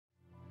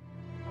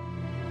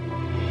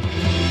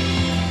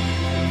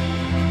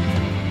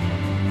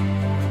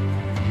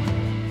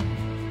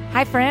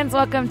Hi, friends.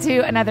 Welcome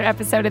to another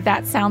episode of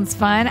That Sounds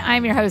Fun.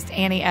 I'm your host,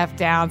 Annie F.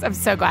 Downs. I'm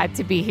so glad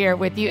to be here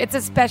with you. It's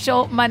a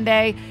special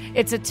Monday.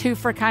 It's a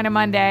two-for kind of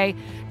Monday.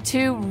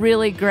 Two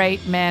really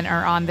great men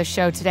are on the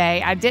show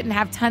today. I didn't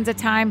have tons of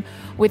time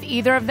with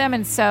either of them,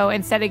 and so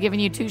instead of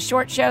giving you two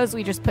short shows,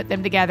 we just put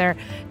them together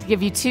to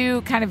give you two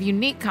kind of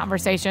unique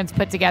conversations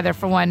put together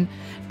for one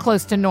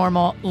close to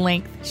normal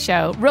length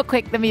show. Real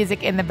quick, the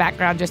music in the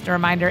background, just a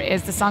reminder,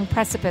 is the song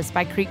Precipice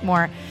by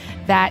Creekmore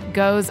that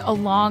goes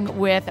along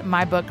with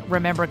my book,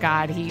 Remember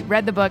God. He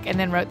read the book and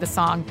then wrote the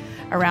song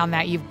around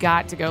that. You've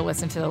got to go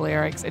listen to the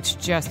lyrics. It's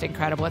just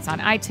incredible. It's on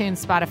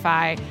iTunes,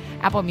 Spotify,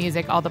 Apple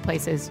Music, all the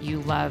places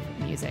you love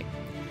music.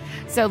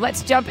 So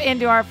let's jump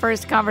into our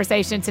first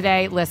conversation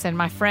today. Listen,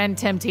 my friend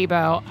Tim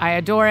Tebow, I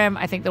adore him.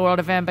 I think the world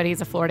of him, but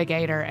he's a Florida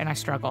Gator and I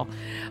struggle.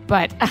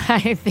 But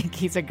I think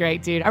he's a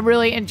great dude. I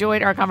really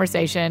enjoyed our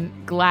conversation.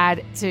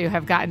 Glad to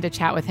have gotten to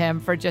chat with him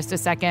for just a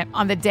second.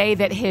 On the day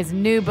that his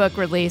new book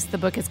released, the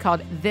book is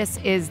called This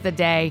Is the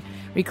Day,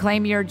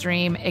 Reclaim Your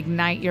Dream,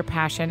 Ignite Your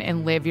Passion,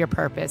 and Live Your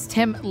Purpose.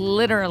 Tim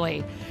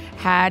literally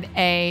had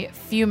a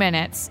few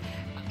minutes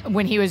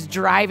when he was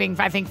driving,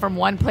 I think, from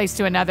one place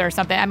to another or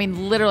something. I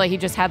mean, literally, he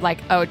just had like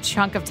a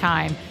chunk of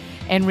time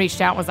and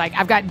reached out and was like,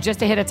 I've got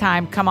just a hit of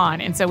time, come on.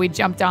 And so we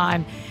jumped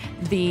on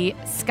the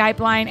Skype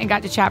line and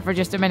got to chat for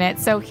just a minute.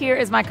 So here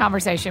is my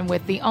conversation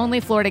with the only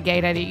Florida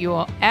Gator that you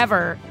will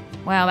ever,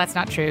 well, that's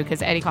not true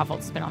because Eddie Kaufholz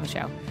has been on the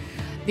show.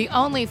 The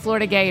only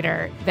Florida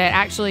Gator that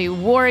actually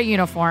wore a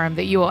uniform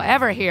that you will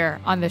ever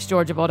hear on this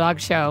Georgia Bulldog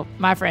show,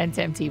 my friend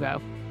Tim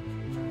Tebow.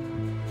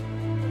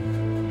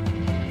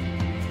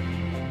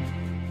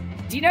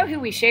 Do you know who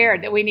we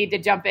shared that we need to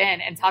jump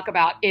in and talk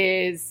about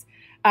is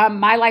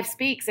My Life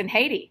Speaks in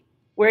Haiti,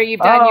 where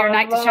you've done your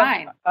Night to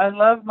Shine. I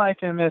love Mike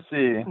and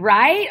Missy.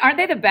 Right? Aren't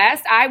they the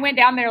best? I went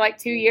down there like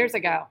 2 years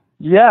ago.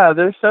 Yeah,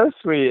 they're so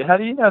sweet. How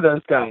do you know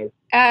those guys?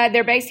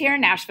 They're based here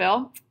in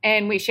Nashville,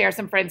 and we share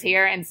some friends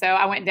here. And so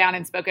I went down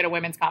and spoke at a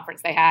women's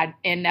conference they had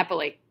in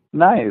Nepali.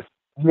 Nice.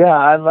 Yeah,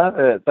 I love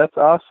it. That's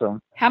awesome.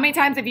 How many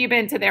times have you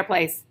been to their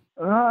place?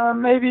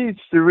 Maybe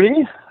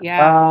 3.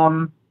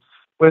 Yeah.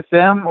 With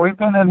them, we've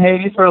been in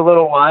Haiti for a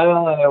little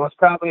while, and it was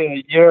probably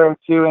a year or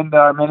two into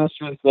our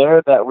ministries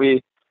there that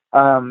we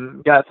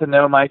got to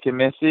know Mike and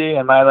Missy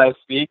and My Life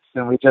Speaks,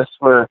 and we just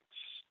were,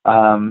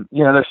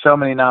 there's so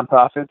many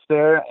nonprofits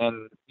there,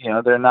 and,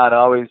 they're not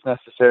always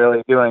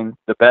necessarily doing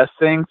the best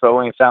things, but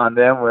when we found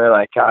them, we were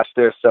like, gosh,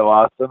 they're so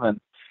awesome, and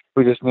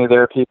we just knew they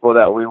were people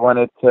that we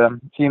wanted to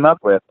team up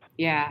with.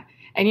 Yeah.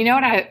 And you know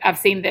what I've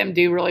seen them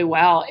do really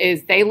well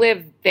is they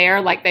live there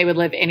like they would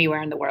live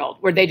anywhere in the world,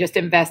 where they just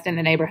invest in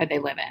the neighborhood they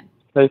live in.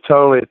 They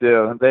totally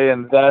do. They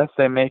invest,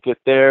 they make it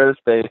theirs,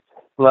 they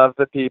love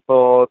the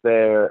people,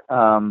 they're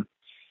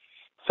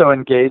so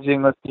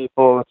engaging with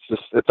people.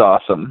 It's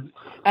awesome.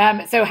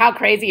 So how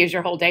crazy is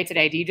your whole day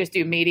today? Do you just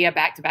do media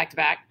back to back to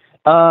back?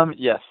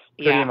 Yes,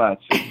 pretty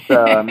much.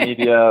 It's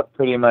media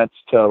pretty much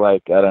till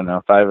 5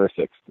 or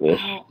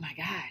 6-ish. Oh my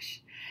gosh.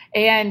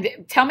 And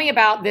tell me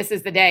about This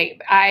Is the Day.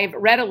 I've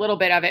read a little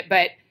bit of it,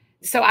 but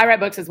so I write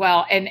books as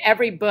well. And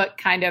every book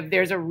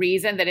there's a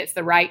reason that it's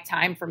the right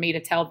time for me to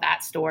tell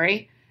that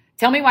story.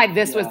 Tell me why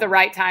this was the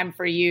right time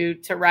for you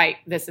to write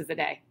This Is the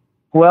Day.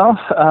 Well,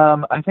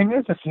 I think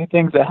there's a few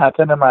things that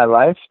happened in my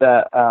life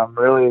that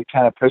really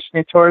kind of pushed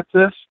me towards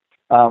this.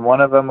 One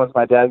of them was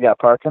my dad got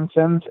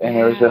Parkinson's, and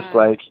it was just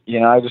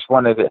I just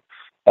wanted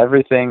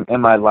everything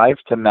in my life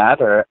to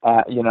matter,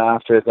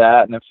 after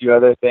that, and a few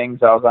other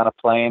things. I was on a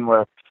plane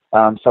where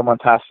someone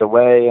passed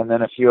away, and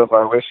then a few of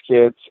our Wish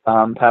kids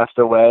passed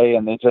away,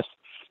 and they just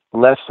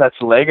left such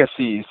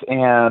legacies.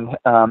 And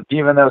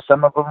even though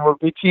some of them would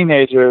be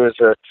teenagers,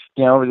 or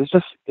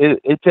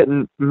it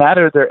didn't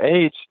matter their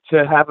age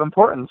to have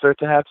importance or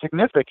to have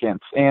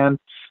significance. And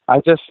I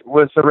just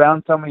was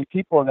around so many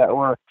people that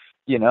were,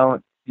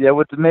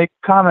 would make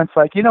comments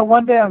like,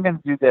 one day I'm going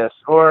to do this,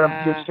 or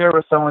you'd share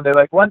with someone, they're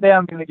like, one day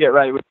I'm going to get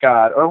right with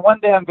God, or one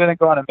day I'm going to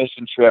go on a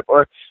mission trip,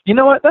 or, you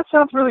know what, that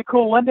sounds really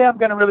cool. One day I'm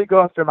going to really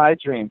go after my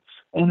dream.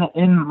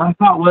 And my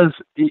thought was,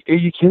 are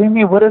you kidding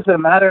me? What does it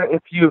matter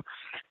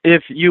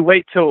if you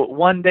wait till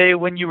one day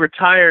when you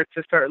retire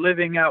to start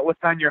living out what's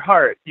on your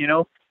heart?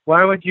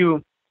 Why would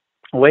you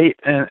wait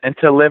and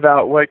to live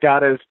out what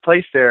God has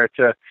placed there,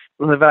 to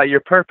live out your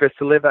purpose,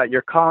 to live out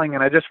your calling?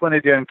 And I just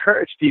wanted to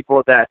encourage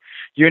people that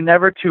you're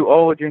never too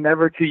old, you're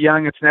never too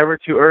young, it's never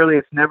too early,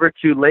 it's never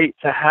too late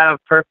to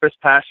have purpose,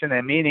 passion,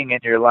 and meaning in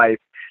your life.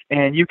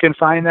 And you can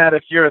find that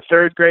if you're a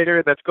third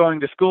grader that's going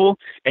to school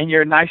and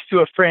you're nice to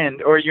a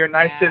friend, or you're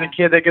nice to the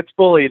kid that gets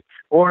bullied,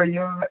 or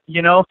you're,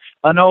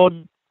 an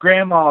old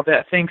grandma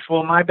that thinks,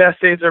 well, my best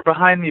days are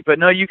behind me. But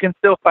no, you can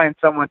still find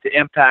someone to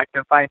impact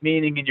and find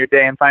meaning in your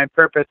day and find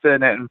purpose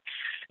in it. And,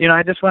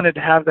 I just wanted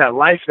to have that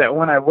life that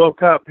when I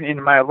woke up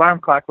and my alarm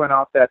clock went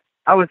off, that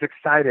I was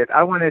excited.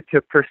 I wanted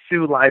to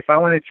pursue life. I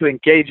wanted to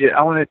engage it.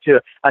 I wanted to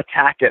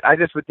attack it. I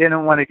just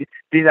didn't want to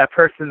be that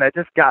person that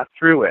just got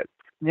through it.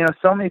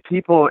 so many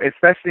people,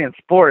 especially in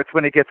sports,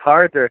 when it gets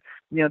hard,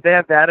 they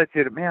have the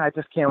attitude of, man, I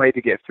just can't wait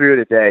to get through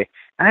today.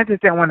 And I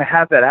just don't want to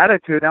have that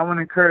attitude. I want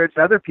to encourage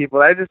other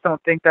people. I just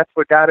don't think that's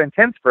what God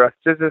intends for us,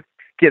 to just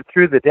get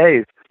through the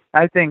days.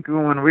 I think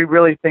when we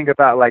really think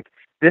about, like,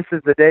 this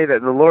is the day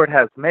that the Lord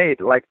has made,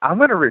 like, I'm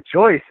going to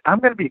rejoice. I'm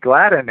going to be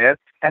glad in it.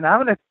 And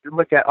I'm going to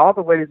look at all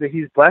the ways that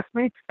he's blessed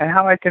me and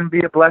how I can be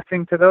a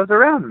blessing to those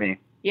around me.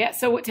 Yeah.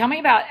 So tell me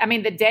about,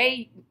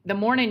 the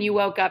morning you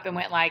woke up and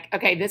went like,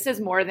 okay, this is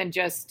more than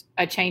just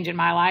a change in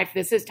my life.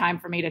 This is time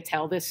for me to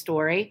tell this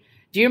story.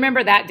 Do you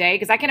remember that day?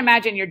 Because I can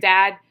imagine your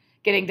dad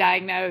getting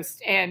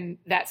diagnosed and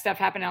that stuff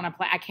happening on a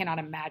plane. I cannot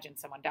imagine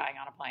someone dying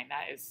on a plane.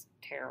 That is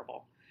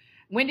terrible.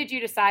 When did you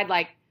decide,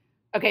 like,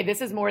 okay,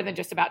 this is more than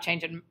just about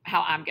changing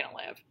how I'm going to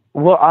live?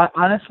 Well,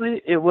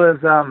 honestly, it was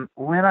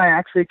when I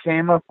actually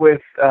came up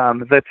with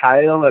the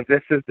title of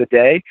This Is the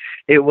Day.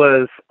 It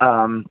was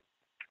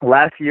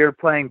last year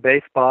playing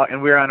baseball,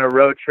 and we were on a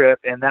road trip,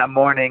 and that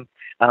morning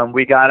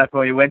we got up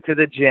and we went to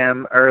the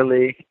gym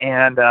early,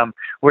 and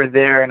we're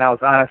there, and I was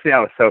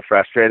so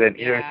frustrated and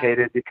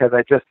irritated because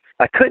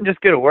I couldn't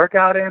just get a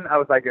workout in. I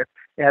was like,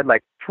 I had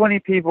like 20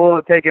 people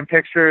taking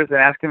pictures and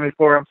asking me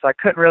for them, so I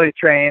couldn't really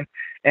train.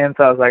 And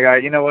so I was like, all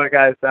right, you know what,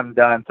 guys, I'm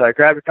done. So I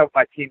grabbed a couple of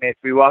my teammates.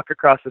 We walk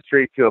across the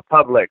street to a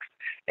Publix,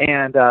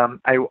 and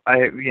I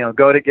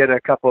go to get a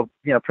couple,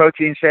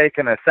 protein shake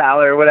and a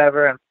salad or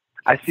whatever, and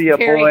I see a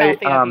boy.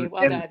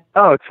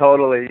 Oh,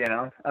 totally.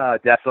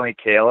 Definitely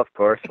kale, of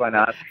course. Why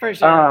not? For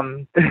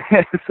sure.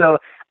 So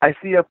I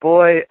see a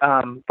boy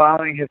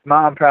following his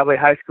mom, probably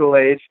high school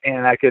age,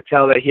 and I could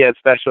tell that he had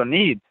special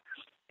needs.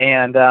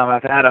 And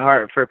I've had a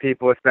heart for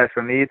people with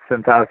special needs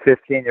since I was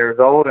 15 years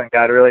old, and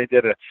God really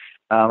did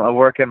a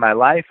work in my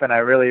life, and I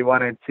really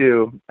wanted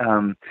to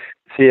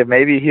see if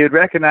maybe he would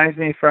recognize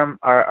me from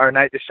our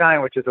Night to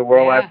Shine, which is a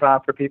worldwide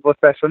prom for people with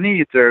special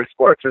needs or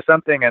sports or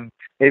something, and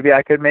maybe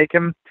I could make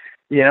him,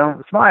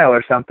 smile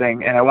or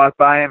something. And I walked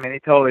by him, and he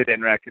totally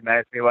didn't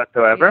recognize me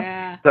whatsoever.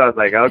 Yeah. So I was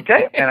like,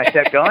 okay, and I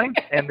kept going,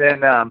 and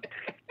then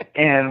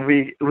and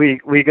we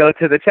go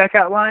to the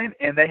checkout line,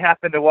 and they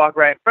happened to walk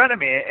right in front of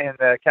me in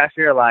the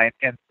cashier line,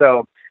 and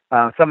so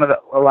a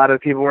lot of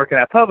the people working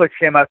at Publix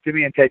came up to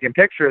me and taking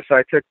pictures. So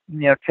I took,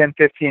 10,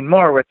 15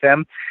 more with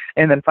them.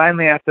 And then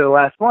finally, after the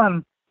last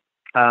one,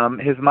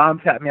 his mom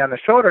tapped me on the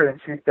shoulder and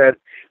she said,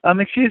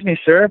 excuse me,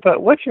 sir,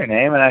 but what's your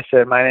name? And I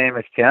said, my name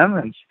is Tim.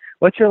 And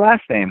what's your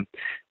last name?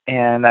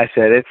 And I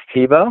said, it's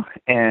Tebow.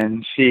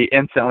 And she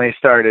instantly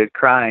started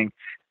crying,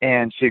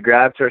 and she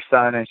grabbed her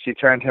son and she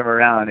turned him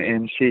around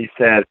and she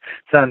said,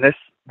 son,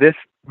 this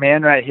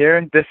man right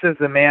here, this is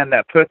the man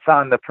that puts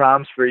on the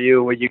proms for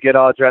you when you get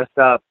all dressed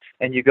up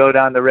and you go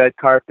down the red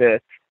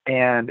carpet.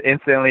 And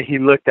instantly he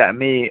looked at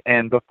me,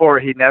 and before,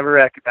 he never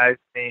recognized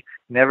me,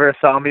 never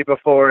saw me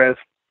before as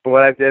for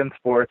what I did in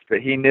sports,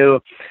 but he knew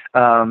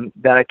that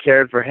I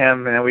cared for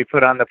him, and we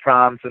put on the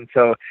proms. And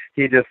so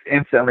he just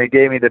instantly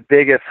gave me the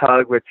biggest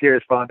hug with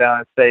tears falling down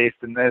his face,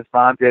 and his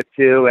mom did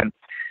too.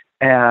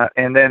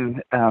 And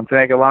then to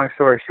make a long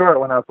story short,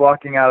 when I was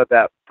walking out of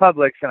that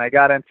Publix and I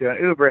got into an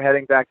Uber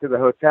heading back to the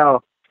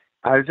hotel,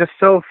 I was just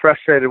so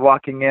frustrated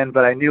walking in,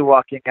 but I knew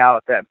walking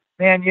out that,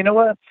 man, you know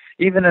what?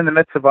 Even in the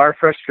midst of our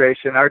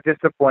frustration, our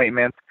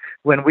disappointments,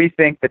 when we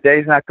think the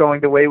day's not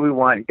going the way we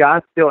want,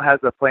 God still has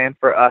a plan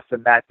for us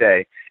in that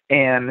day.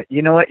 And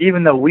you know what?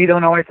 Even though we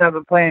don't always have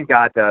a plan,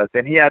 God does.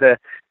 And he had a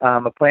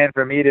plan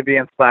for me to be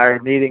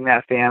inspired, meeting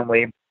that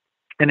family.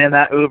 And in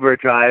that Uber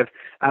drive,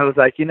 I was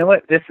like, you know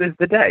what? This is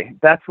the day.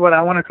 That's what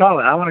I want to call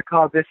it. I want to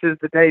call This Is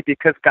the Day,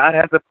 because God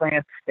has a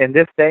plan in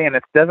this day, and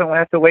it doesn't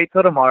have to wait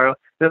till tomorrow.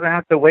 It doesn't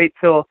have to wait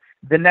till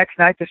the next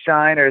Night to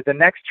Shine or the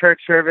next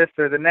church service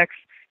or the next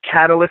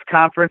Catalyst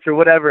conference or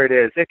whatever it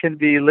is. It can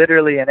be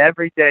literally in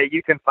every day.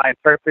 You can find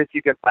purpose,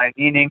 you can find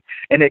meaning,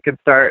 and it can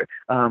start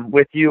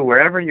with you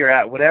wherever you're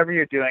at, whatever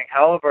you're doing,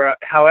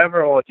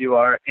 however old you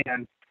are.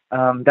 And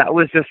that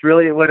was just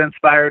really what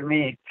inspired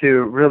me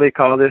to really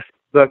call this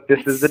book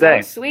This Is the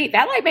Day. Sweet.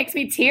 That makes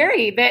me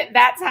teary.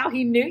 That's how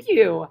he knew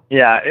you.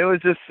 Yeah, it was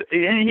just,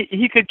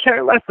 he could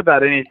care less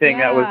about anything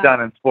that was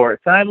done in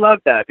sports. And I love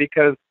that,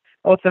 because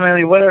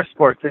ultimately, what are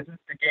sports? It's just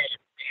a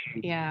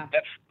game. Yeah.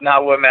 That's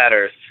not what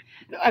matters.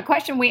 A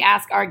question we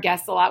ask our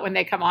guests a lot when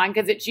they come on,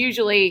 because it's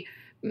usually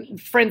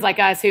friends like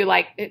us who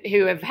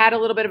have had a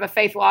little bit of a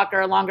faith walk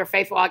or a longer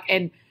faith walk,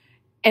 and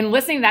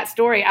listening to that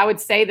story, I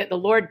would say that the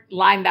Lord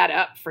lined that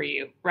up for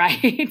you,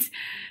 right?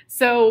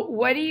 So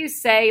what do you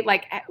say,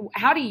 like,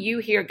 how do you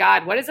hear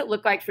God? What does it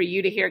look like for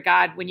you to hear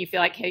God when you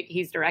feel like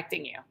he's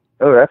directing you?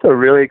 Oh, that's a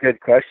really good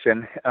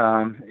question.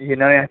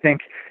 I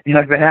think,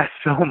 I've been asked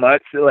so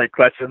much, like,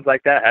 questions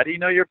like that. How do you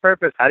know your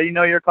purpose? How do you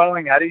know your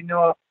calling? How do you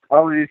know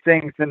all of these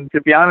things? And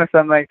to be honest,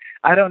 I'm like,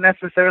 I don't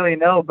necessarily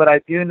know, but I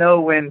do know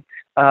when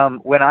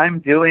I'm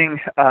doing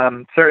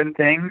certain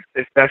things,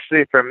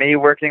 especially for me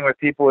working with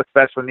people with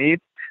special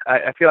needs,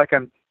 I feel like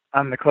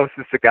I'm the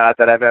closest to God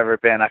that I've ever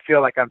been. I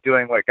feel like I'm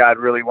doing what God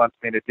really wants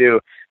me to do.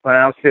 When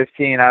I was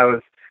 15, I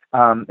was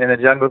in the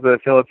jungles of the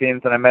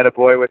Philippines, and I met a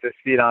boy with his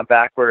feet on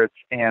backwards,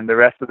 and the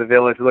rest of the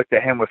village looked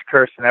at him with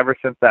curse. And ever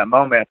since that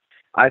moment,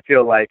 I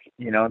feel like,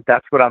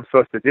 that's what I'm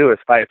supposed to do, is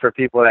fight for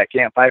people that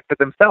can't fight for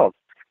themselves,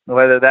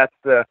 whether that's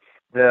the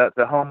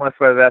homeless,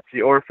 whether that's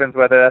the orphans,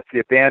 whether that's the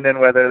abandoned,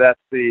 whether that's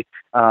the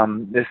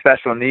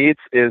special needs.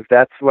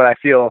 That's what I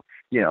feel,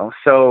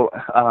 so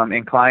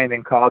inclined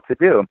and called to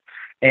do.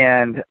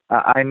 And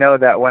I know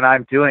that when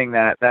I'm doing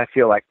that, I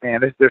feel like,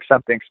 man, there's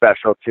something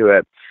special to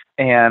it.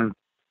 And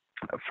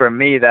for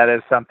me, that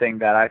is something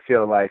that I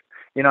feel like,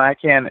 I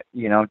can't,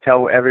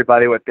 tell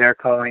everybody what their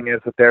calling is,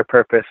 what their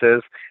purpose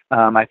is.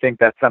 I think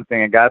that's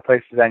something that God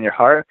places on your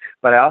heart.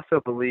 But I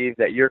also believe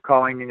that your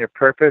calling and your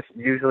purpose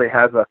usually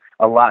has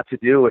a lot to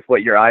do with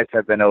what your eyes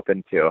have been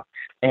open to.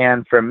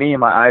 And for me,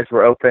 my eyes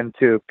were open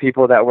to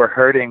people that were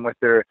hurting with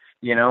their,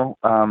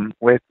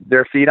 with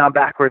their feet on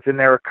backwards, and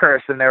they were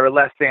cursed, and they were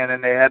less than,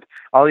 and they had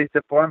all these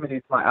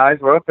deformities. My eyes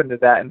were open to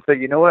that. And so,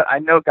 you know what? I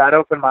know God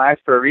opened my eyes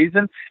for a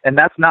reason, and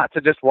that's not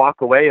to just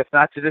walk away. It's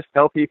not to just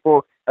tell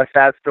people a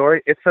sad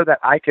story. It's so that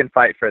I can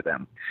fight for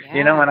them,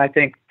 and I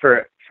think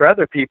for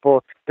other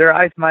people, their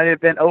eyes might have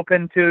been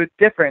open to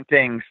different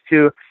things,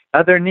 to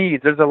other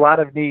needs. There's a lot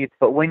of needs,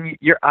 but when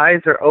your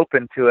eyes are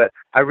open to it,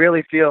 I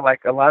really feel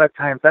like a lot of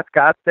times that's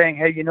God saying,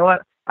 hey, you know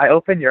what? I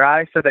opened your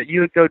eyes so that you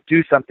would go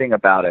do something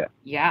about it.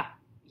 Yeah.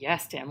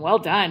 Yes, Tim. Well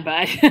done,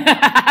 bud.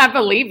 I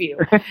believe you.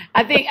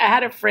 I think I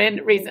had a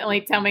friend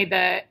recently tell me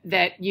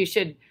that you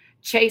should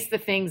chase the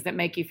things that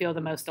make you feel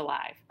the most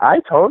alive. I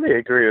totally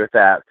agree with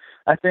that.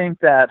 I think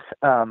that,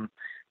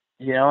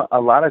 a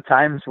lot of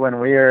times when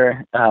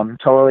we're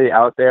totally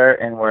out there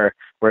and we're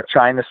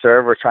trying to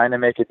serve, we're trying to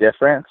make a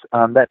difference,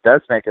 that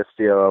does make us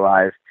feel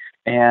alive.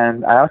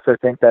 And I also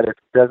think that it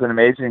does an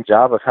amazing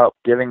job of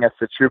giving us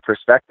the true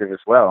perspective as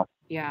well.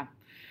 Yeah.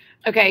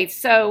 Okay,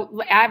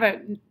 so I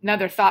have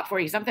another thought for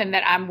you, something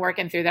that I'm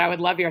working through that I would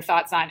love your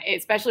thoughts on,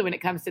 especially when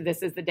it comes to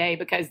This Is the Day,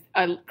 because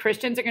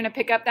Christians are going to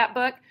pick up that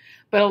book,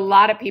 but a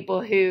lot of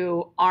people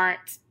who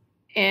aren't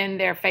in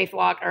their faith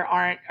walk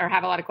or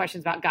have a lot of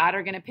questions about God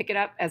are going to pick it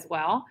up as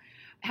well.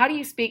 How do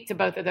you speak to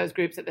both of those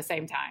groups at the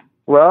same time?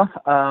 Well,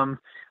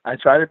 I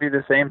try to be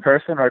the same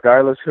person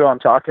regardless who I'm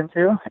talking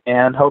to,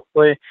 and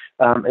hopefully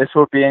this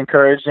will be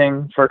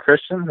encouraging for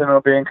Christians and it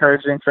will be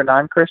encouraging for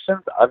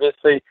non-Christians.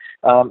 Obviously,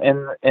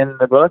 in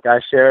the book, I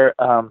share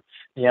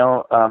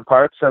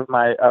parts of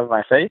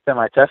my faith and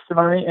my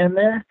testimony in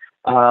there,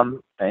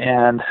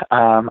 and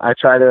I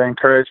try to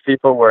encourage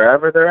people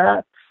wherever they're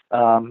at,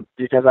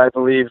 because I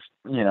believe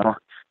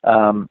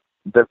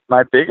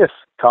my biggest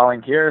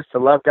calling here is to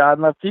love God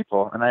and love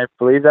people, and I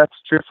believe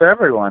that's true for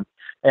everyone.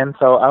 And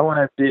so I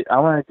want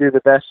to do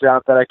the best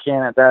job that I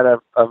can at that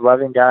of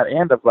loving God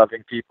and of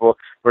loving people,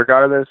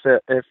 regardless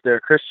if they're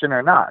Christian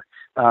or not.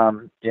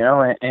 And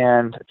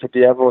to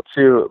be able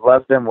to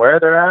love them where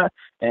they're at,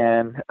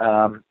 and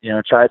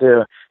try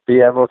to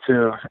be able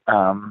to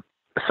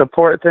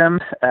support them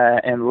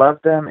and love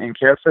them and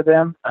care for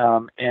them.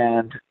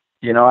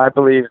 I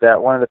believe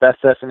that one of the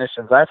best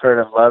definitions I've heard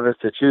of love is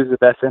to choose the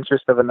best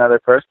interest of another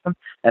person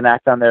and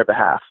act on their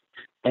behalf.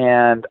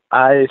 And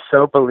I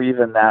so believe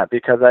in that,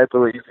 because I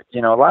believe, a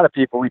lot of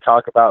people, we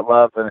talk about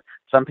love, and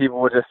some people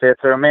will just say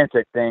it's a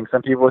romantic thing.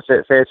 Some people will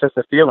say it's just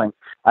a feeling.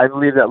 I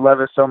believe that love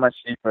is so much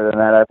deeper than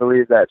that. I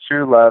believe that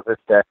true love is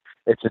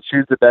to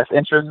choose the best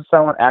interest of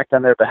someone, act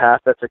on their behalf.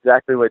 That's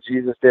exactly what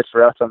Jesus did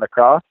for us on the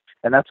cross.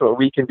 And that's what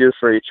we can do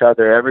for each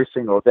other every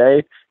single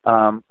day,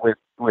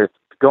 with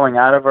going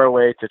out of our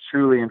way to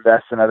truly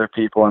invest in other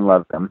people and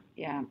love them.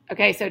 Yeah.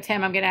 Okay. So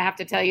Tim, I'm going to have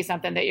to tell you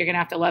something that you're going to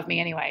have to love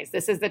me anyways.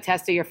 This is the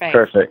test of your faith.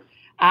 Perfect.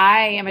 I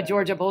am a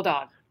Georgia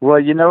Bulldog. Well,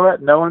 you know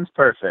what? No one's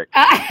perfect.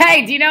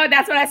 Hey, do you know what?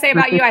 That's what I say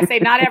about you. I say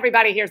not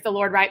everybody hears the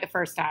Lord right the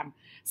first time.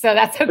 So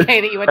that's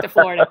okay that you went to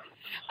Florida.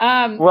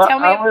 Well, tell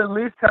me, I would at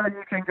least tell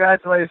you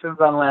congratulations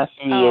on last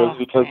few years,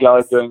 because y'all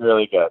are doing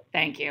really good.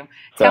 Thank you.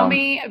 Tell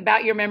me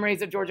about your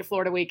memories of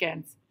Georgia-Florida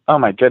weekends. Oh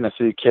my goodness,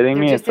 are you kidding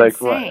me? It's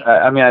like,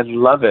 I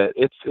love it.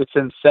 It's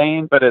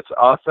insane, but it's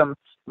awesome.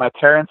 My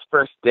parents'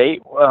 first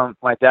date,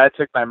 my dad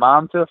took my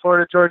mom to the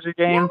Florida-Georgia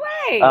game.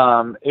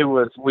 No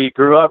way. We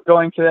grew up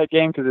going to that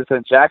game because it's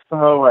in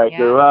Jacksonville where I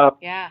grew up.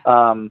 Yeah.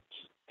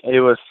 It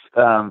was,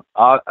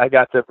 I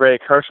got to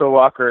break Herschel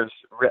Walker's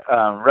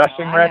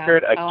rushing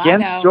record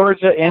against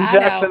Georgia in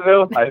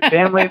Jacksonville. My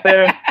family's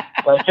there.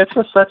 It's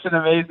just such an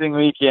amazing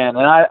weekend.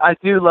 And I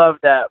do love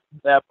that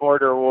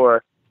border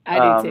war.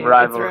 I do too.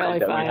 Rivalry really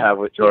that fun. we have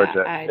with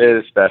Georgia. Yeah, it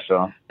is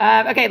special.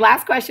 Okay,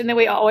 last question that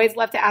we always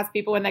love to ask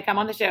people when they come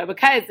on the show,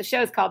 because the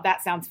show is called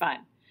That Sounds Fun.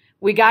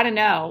 We got to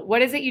know,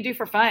 what is it you do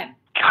for fun?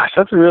 Gosh,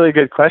 that's a really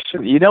good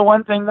question.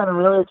 One thing that I'm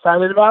really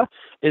excited about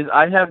is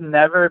I have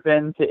never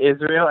been to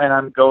Israel, and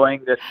I'm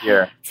going this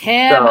year.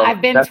 Tim, so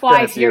I've been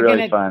twice. You're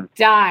really going to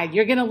die.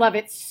 You're going to love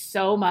it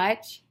so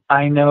much.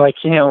 I know. I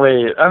can't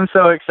wait. I'm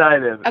so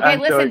excited. Okay,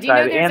 listen, do you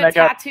know there's a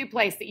tattoo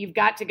place that you've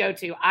got to go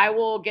to? I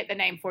will get the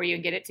name for you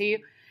and get it to you.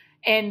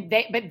 And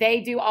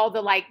they do all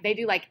the they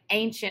do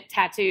ancient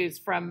tattoos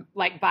from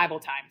Bible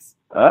times.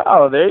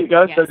 Oh, there you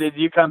go. Yes. So did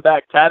you come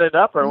back tatted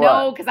up or what?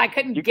 No, because I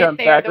couldn't get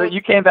there.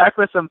 You came back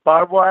with some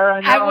barbed wire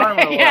on your arm?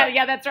 Or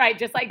yeah, that's right.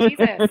 Just like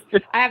Jesus.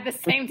 I have the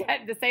same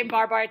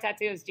barbed wire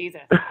tattoo as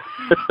Jesus.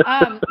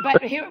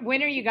 But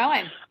when are you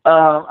going?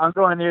 I'm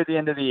going near the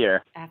end of the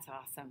year. That's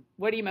awesome.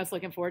 What are you most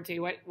looking forward to?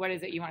 What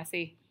is it you want to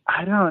see?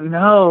 I don't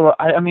know.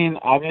 I mean,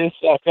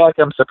 obviously, I feel like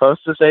I'm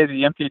supposed to say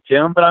the empty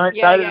tomb, but I'm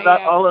excited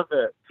about all of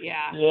it.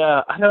 Yeah.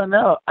 Yeah. I don't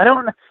know. I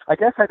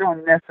guess I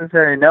don't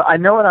necessarily know. I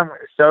know what I'm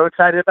so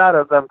excited about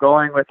is I'm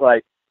going with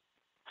like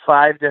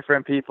 5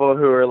 different people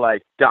who are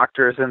like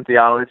doctors in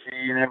theology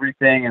and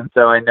everything, and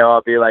so I know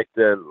I'll be like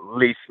the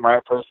least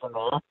smart person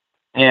there.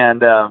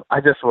 And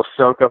I just will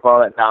soak up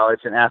all that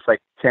knowledge and ask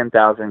like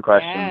 10,000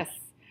 questions. Yes.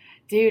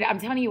 Dude, I'm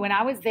telling you, when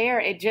I was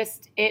there,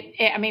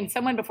 I mean,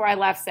 someone before I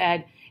left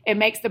said it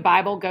makes the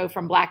Bible go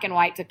from black and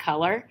white to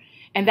color.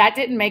 And that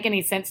didn't make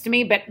any sense to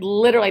me, but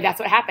literally that's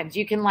what happens.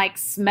 You can like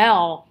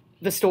smell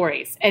the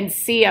stories and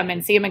see them.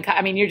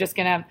 I mean, you're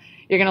going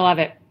to love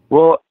it.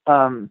 Well,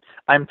 I'm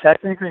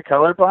technically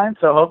colorblind,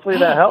 so hopefully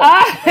that helps.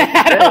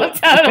 That'll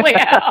totally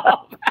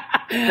help.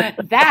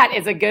 That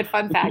is a good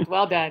fun fact.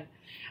 Well done.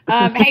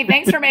 Hey,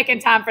 thanks for making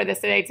time for this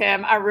today,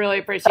 Tim. I really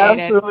appreciate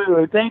it.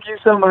 Absolutely. Thank you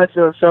so much.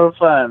 It was so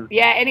fun.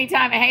 Yeah,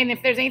 anytime. Hey, and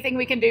if there's anything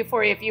we can do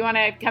for you, if you want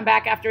to come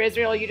back after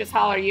Israel, you just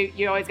holler.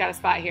 You always got a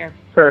spot here.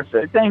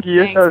 Perfect. Thank you.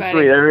 You're so buddy.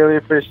 sweet. I really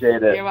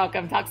appreciate it. You're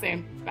welcome. Talk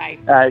soon. Bye.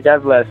 All right.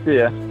 God bless. See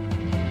ya.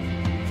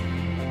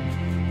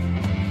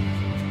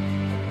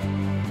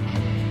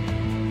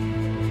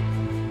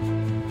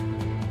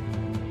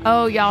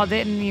 Oh, y'all,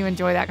 didn't you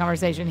enjoy that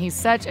conversation? He's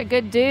such a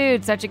good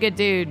dude. Such a good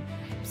dude.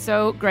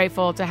 So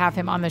grateful to have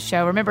him on the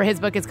show. Remember, his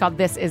book is called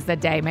This Is the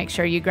Day. Make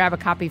sure you grab a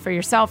copy for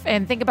yourself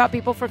and think about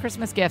people for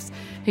Christmas gifts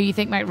who you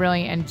think might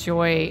really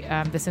enjoy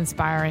this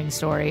inspiring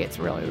story. It's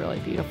really, really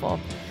beautiful.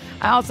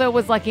 I also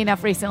was lucky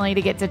enough recently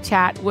to get to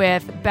chat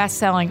with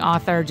best-selling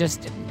author,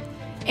 just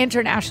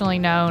internationally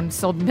known,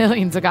 sold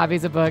millions of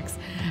copies of books.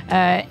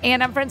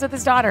 And I'm friends with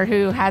his daughter,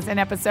 who has an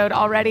episode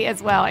already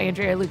as well,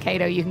 Andrea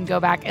Lucado. You can go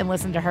back and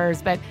listen to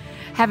hers. But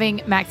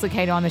having Max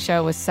Lucado on the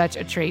show was such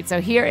a treat.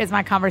 So here is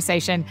my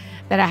conversation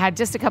that I had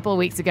just a couple of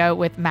weeks ago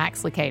with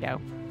Max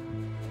Lucado.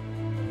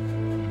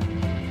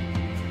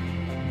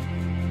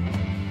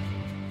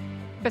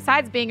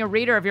 Besides being a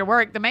reader of your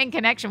work, the main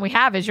connection we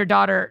have is your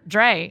daughter,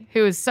 Dre,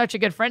 who is such a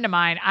good friend of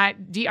mine.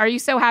 Are you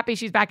so happy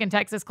she's back in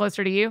Texas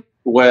closer to you?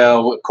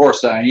 Well, of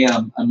course I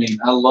am. I mean,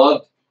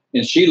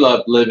 and she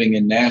loved living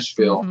in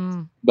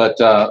Nashville, but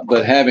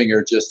having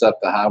her just up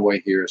the highway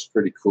here is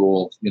pretty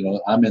cool. You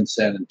know, I'm in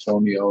San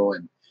Antonio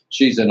and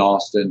she's in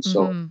Austin,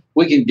 so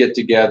we can get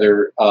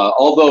together.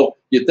 Although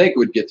you'd think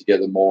we'd get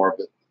together more,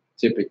 but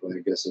typically, I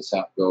guess that's how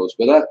it goes.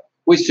 But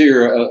we see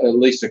her at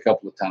least a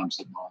couple of times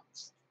a month,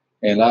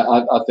 and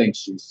I think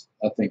she's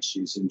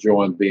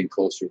enjoying being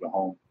closer to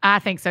home. I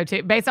think so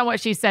too. Based on what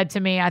she said to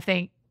me, I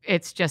think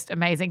it's just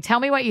amazing. Tell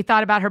me what you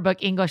thought about her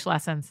book, English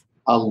Lessons.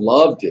 I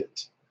loved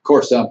it. Of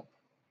course, I'm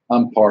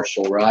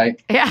partial,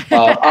 right? Yeah.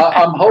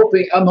 I'm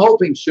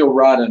hoping she'll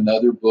write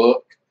another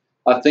book.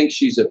 I think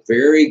she's a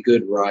very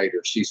good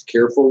writer. She's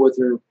careful with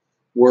her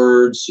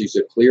words. She's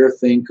a clear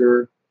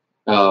thinker.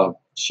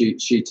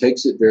 She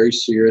takes it very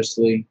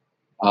seriously,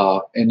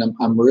 and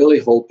I'm really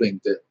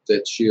hoping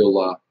that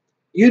she'll.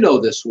 You know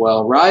this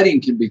well. Writing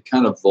can be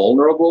kind of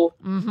vulnerable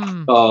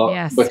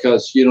Yes.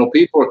 because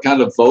people are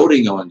kind of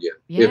voting on you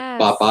if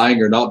by buying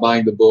or not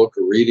buying the book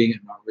or reading it,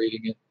 not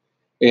reading it.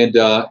 And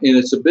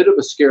it's a bit of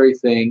a scary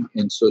thing.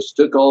 And so she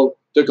took all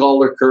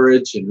her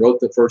courage and wrote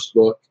the first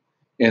book.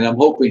 And I'm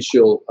hoping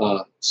she'll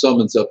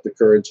summons up the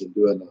courage and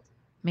do another.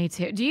 Me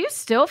too. Do you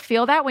still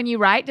feel that when you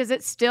write? Does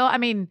it still, I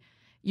mean,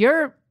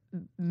 you're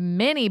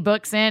many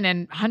books in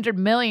and 100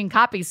 million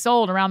copies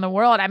sold around the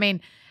world. I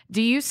mean,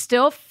 do you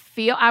still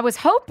feel, I was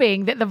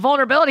hoping that the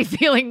vulnerability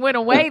feeling went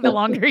away the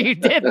longer you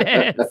did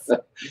this.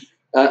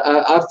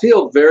 I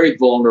feel very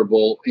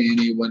vulnerable,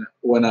 Annie,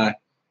 when I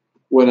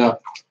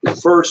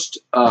first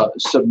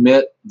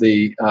submit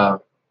the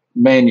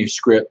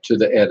manuscript to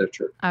the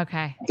editor.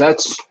 Okay.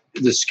 That's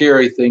the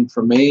scary thing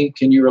for me.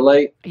 Can you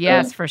relate?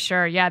 Yes, for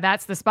sure. Yeah,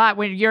 that's the spot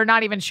when you're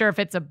not even sure if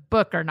it's a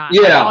book or not.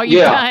 Yeah, like all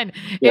you've done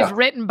is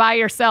written by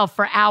yourself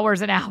for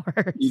hours and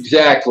hours.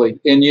 Exactly.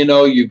 And you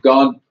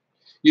don't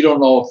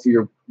know if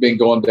you've been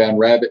going down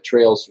rabbit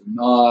trails or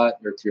not,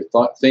 or if your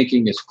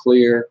thinking is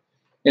clear.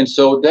 And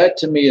so that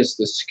to me is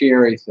the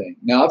scary thing.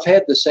 Now, I've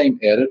had the same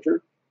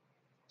editor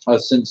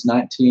since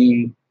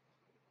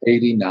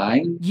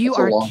 1989. You That's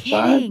are a long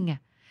king. time.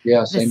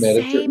 Yeah, same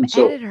editor. Same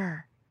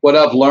editor. What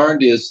I've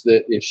learned is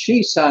that if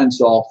she signs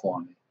off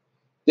on it,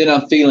 then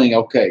I'm feeling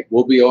okay.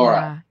 We'll be all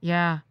right.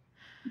 Yeah.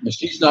 And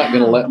she's not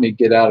going to let me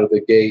get out of the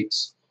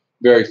gates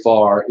very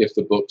far if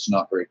the book's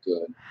not very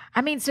good.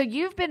 I mean, so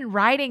you've been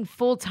writing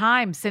full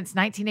time since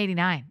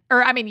 1989.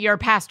 Or, I mean, you're a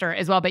pastor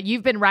as well, but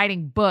you've been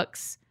writing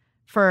books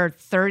for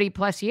 30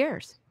 plus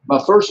years. My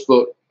first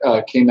book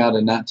came out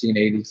in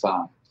 1985.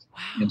 Wow.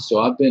 And so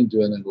I've been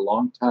doing it a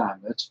long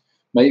time.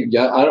 Maybe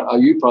I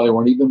don't. You probably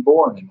weren't even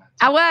born in that.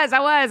 I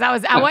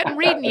wasn't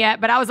reading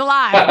yet, but I was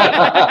alive.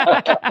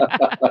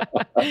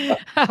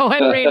 I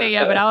wasn't reading it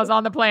yet, but I was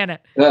on the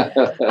planet.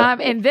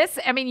 And this,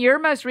 I mean, your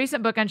most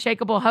recent book,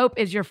 Unshakable Hope,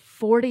 is your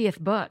 40th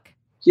book.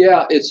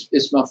 Yeah,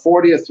 it's my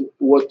 40th.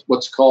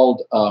 What's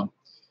called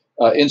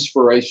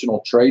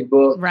inspirational trade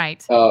book.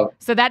 Right. So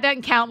that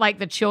doesn't count like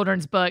the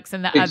children's books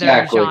and the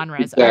other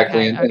genres.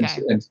 Exactly.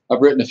 And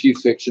I've written a few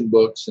fiction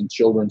books and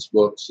children's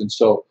books, and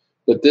so.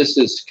 But this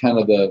is kind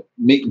of the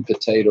meat and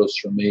potatoes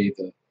for me.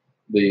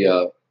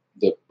 The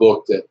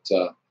book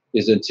that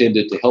is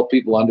intended to help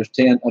people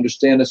understand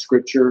a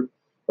scripture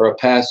or a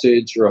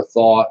passage or a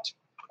thought,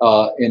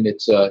 and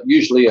it's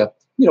usually a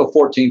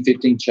 14,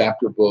 15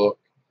 chapter book,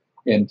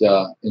 and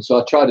so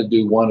I try to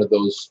do one of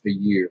those a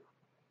year.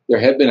 There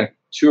have been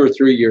 2 or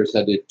 3 years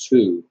I did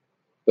 2,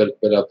 but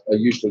I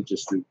usually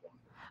just do 1.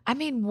 I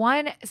mean,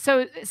 one.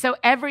 So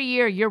every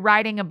year you're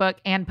writing a book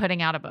and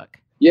putting out a book.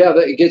 Yeah,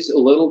 it gets a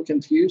little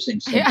confusing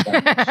sometimes.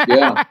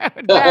 Yeah.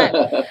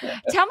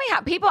 Tell me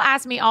how people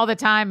ask me all the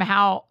time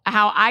how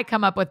I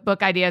come up with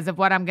book ideas of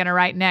what I'm going to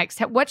write next.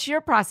 What's your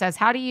process?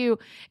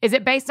 Is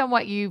it based on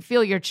what you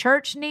feel your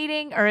church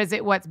needing, or is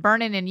it what's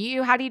burning in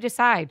you? How do you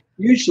decide?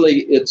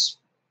 Usually it's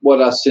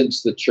what I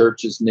sense the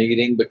church is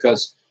needing,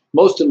 because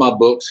most of my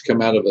books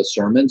come out of a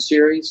sermon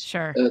series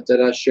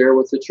that I share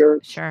with the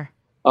church. Sure.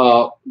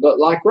 But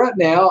like right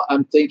now,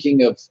 I'm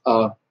thinking of,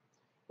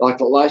 like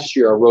last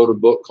year, I wrote a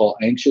book called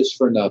Anxious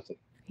for Nothing.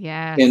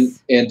 Yes.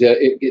 And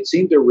it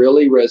seemed to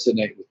really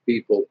resonate with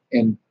people.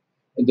 And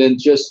then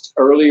just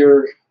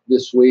earlier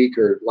this week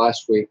or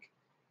last week,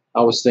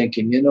 I was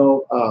thinking,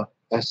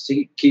 I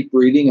keep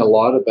reading a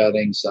lot about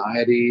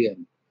anxiety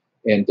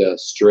and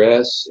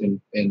stress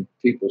and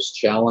people's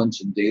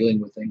challenge in dealing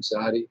with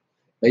anxiety.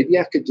 Maybe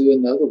I could do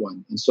another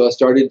one. And so I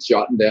started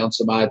jotting down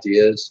some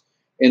ideas.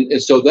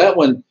 And so that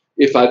one,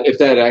 if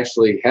that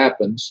actually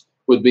happens,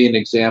 would be an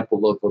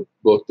example of a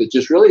book that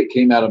just really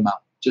came out of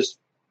just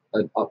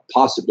a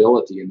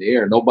possibility in the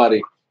air.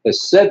 Nobody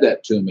has said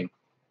that to me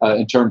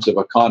in terms of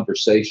a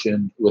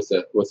conversation with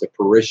a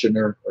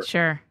parishioner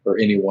or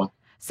anyone.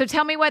 So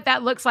tell me what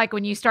that looks like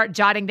when you start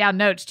jotting down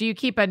notes. Do you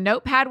keep a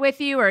notepad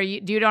with you, or you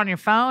do it on your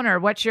phone, or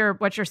what's your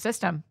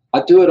system?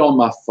 I do it on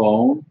my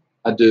phone.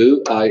 I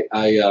do.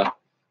 I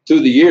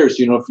through the years,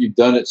 if you've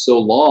done it so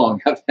long,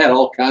 I've had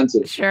all kinds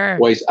of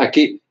ways. I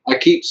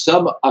keep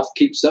some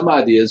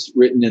ideas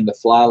written in the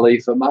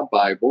flyleaf of my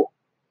Bible,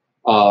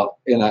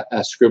 and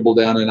I scribble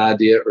down an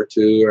idea or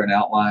two or an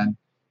outline.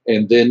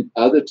 And then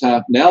other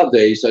times,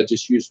 nowadays, I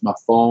just use my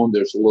phone.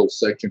 There's a little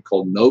section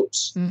called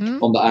Notes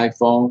on the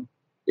iPhone,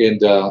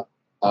 and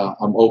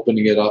I'm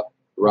opening it up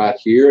right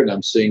here, and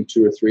I'm seeing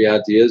 2 or 3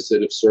 ideas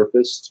that have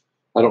surfaced.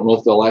 I don't know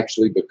if they'll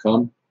actually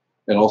become.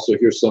 And also,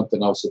 here's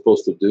something I was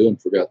supposed to do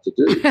and forgot to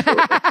do. So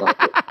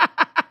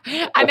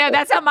I know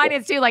that's how mine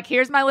is too. Like,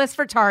 here's my list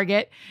for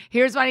Target.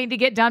 Here's what I need to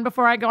get done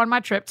before I go on my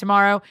trip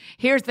tomorrow.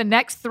 Here's the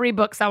next 3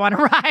 books I want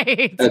to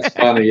write. That's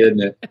funny, isn't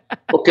it?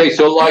 Okay,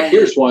 so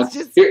here's one.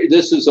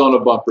 This is on a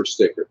bumper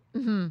sticker.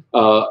 Mm-hmm.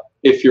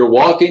 If you're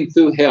walking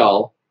through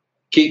hell,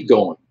 keep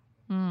going.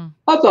 Mm.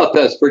 I thought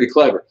that's pretty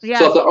clever. Yeah.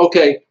 So I thought,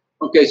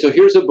 okay, so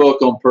here's a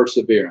book on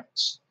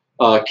perseverance.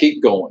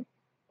 Keep going,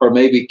 or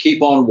maybe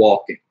keep on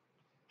walking.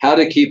 How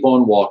to keep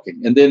on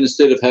walking. And then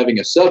instead of having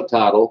a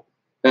subtitle,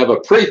 have a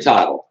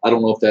pre-title. I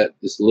don't know if that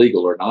is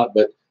legal or not,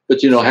 but have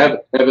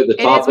it at the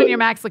top. It is when you're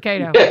Max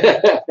Lucado.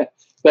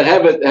 But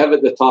have it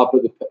at the top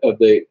of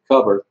the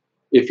cover.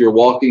 If you're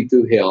walking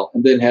through hell,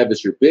 and then have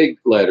as your big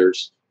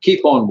letters,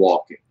 keep on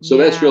walking. So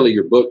that's really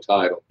your book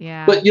title.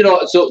 Yeah. But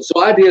so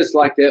ideas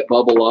like that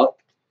bubble up,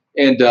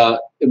 and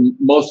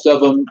most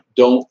of them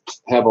don't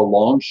have a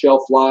long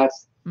shelf life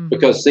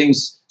because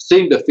things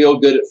seem to feel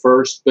good at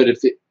first, but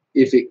if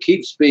it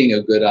keeps being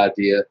a good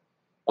idea,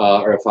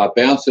 or if I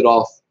bounce it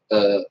off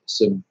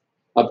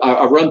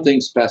I run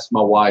things past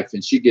my wife,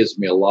 and she gives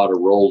me a lot of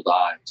rolled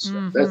eyes.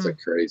 So that's a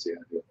crazy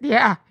idea.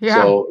 Yeah.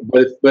 So,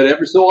 but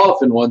every so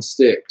often one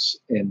sticks,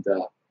 and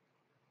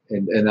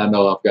I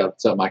know I've got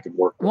something I can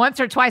work with.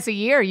 Once or twice a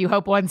year, you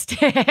hope one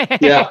sticks.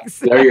 Yeah,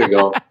 there you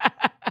go.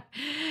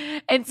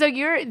 And so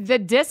the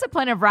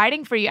discipline of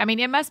writing for you, I mean,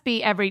 you must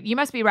be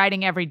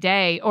writing every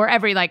day or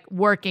every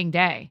working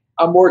day.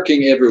 I'm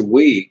working every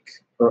week,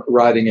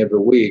 writing every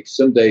week.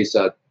 Some days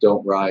I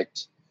don't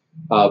write.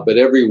 But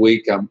every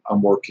week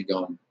I'm working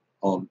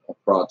on a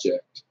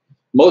project.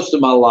 Most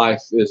of my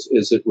life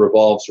it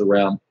revolves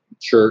around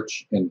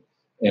church and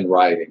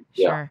writing.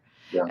 Sure.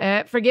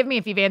 Yeah. Forgive me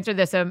if you've answered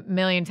this a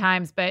million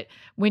times, but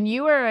when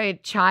you were a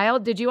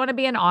child, did you want to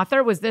be an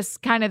author? Was this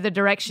kind of the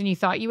direction you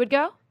thought you would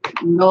go?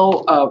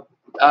 No,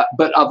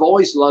 but I've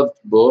always loved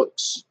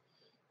books.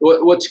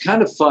 What's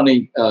kind of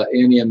funny,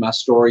 Annie, in my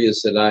story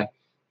is that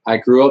I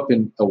grew up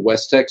in a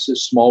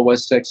small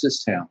West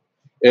Texas town.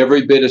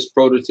 Every bit as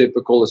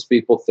prototypical as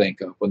people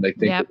think of when they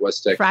think of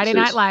West Texas. Friday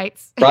Night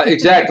Lights. Right,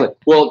 exactly.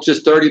 Well,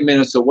 just 30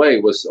 minutes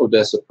away was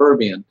Odessa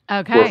Permian,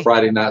 where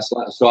Friday Night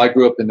Lights. So I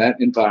grew up in that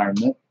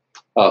environment.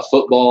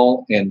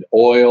 football and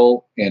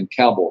oil and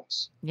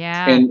cowboys.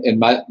 Yeah. And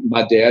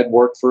my dad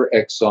worked for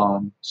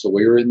Exxon, so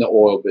we were in the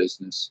oil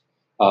business.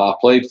 I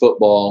played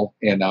football,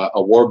 and I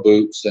wore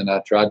boots, and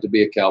I tried to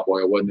be a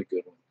cowboy. I wasn't a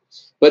good one.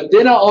 But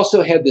then I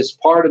also had this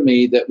part of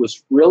me that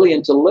was really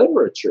into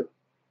literature.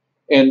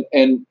 And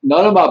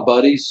none of my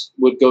buddies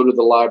would go to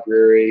the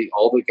library.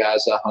 All the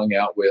guys I hung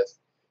out with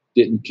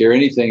didn't care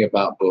anything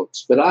about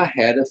books, but I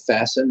had a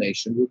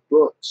fascination with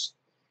books.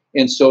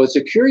 And so it's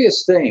a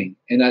curious thing,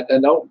 and I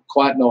don't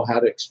quite know how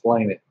to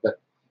explain it.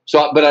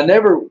 But I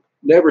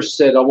never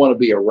said I want to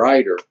be a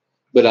writer,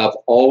 but I've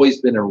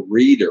always been a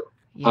reader.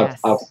 Yes.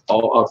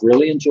 I've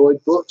really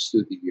enjoyed books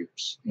through the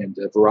years, and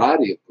a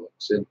variety of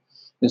books.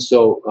 And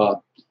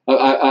so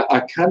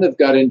I kind of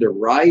got into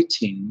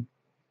writing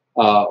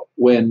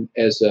when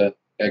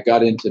I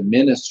got into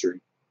ministry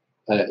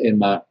in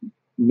my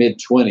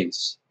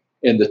mid-20s.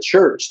 And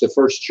the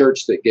first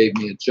church that gave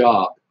me a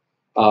job,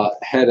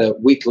 had a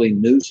weekly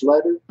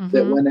newsletter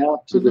that went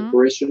out to the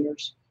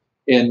parishioners.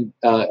 And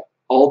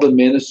all the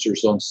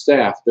ministers on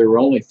staff, there were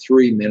only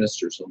 3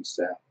 ministers on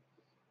staff.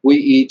 We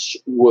each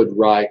would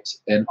write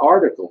an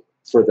article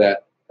for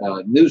that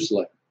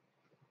newsletter.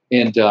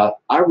 And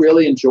I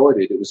really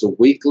enjoyed it. It was a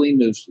weekly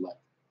newsletter.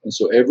 And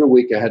so every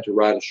week I had to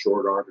write a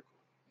short article.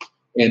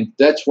 And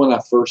that's when I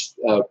first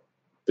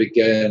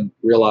began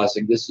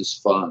realizing this is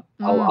fun.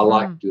 I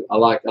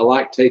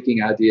like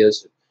taking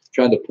ideas,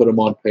 trying to put them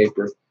on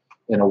paper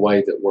in a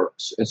way that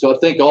works. And so I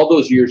think all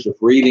those years of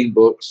reading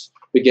books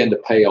began to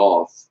pay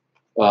off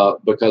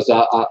because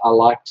I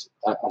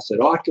said,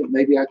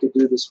 maybe I could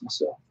do this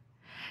myself.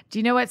 Do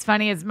you know what's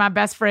funny is my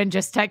best friend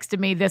just texted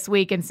me this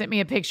week and sent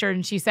me a picture,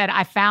 and she said,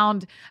 I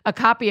found a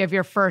copy of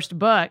your first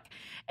book,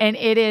 and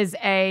it is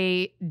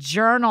a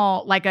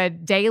journal, like a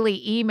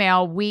daily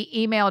email we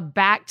emailed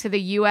back to the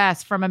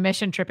U.S. from a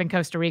mission trip in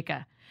Costa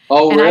Rica.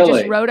 Oh, and really? I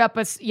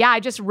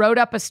just wrote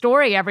up a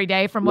story every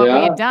day from what we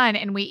had done,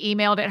 and we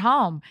emailed it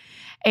home.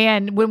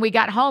 And when we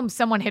got home,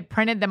 someone had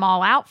printed them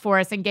all out for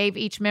us and gave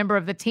each member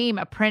of the team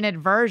a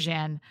printed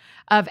version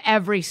of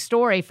every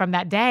story from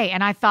that day.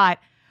 And I thought,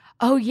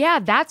 oh yeah,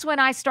 that's when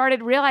I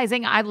started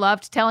realizing I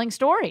loved telling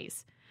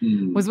stories.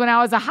 Was when I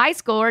was a high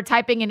schooler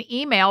typing an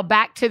email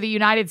back to the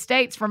United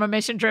States from a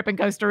mission trip in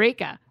Costa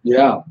Rica.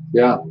 Yeah.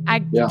 I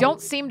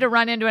don't seem to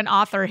run into an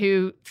author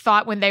who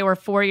thought when they were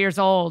 4 years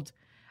old,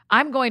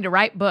 I'm going to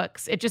write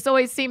books. It just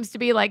always seems to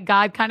be like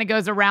God kind of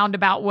goes a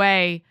roundabout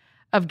way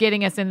of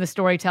getting us in the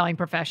storytelling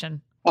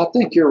profession. I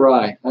think you're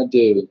right. I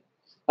do.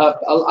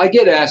 I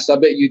get asked, I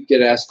bet you'd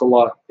get asked a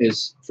lot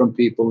from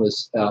people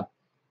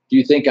do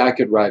you think I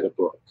could write a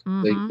book?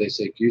 They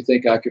say, do you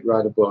think I could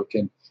write a book?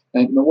 And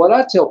what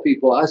I tell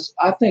people,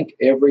 I think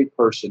every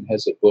person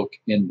has a book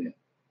in them.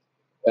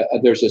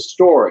 There's a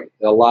story,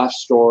 a life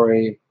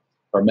story,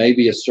 or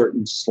maybe a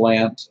certain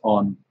slant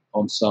on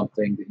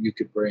something that you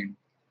could bring.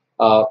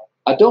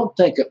 I don't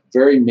think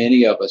very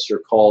many of us are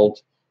called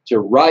to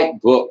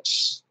write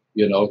books,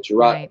 to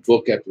write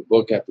book after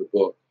book after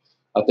book.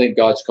 I think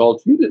God's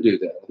called you to do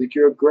that. I think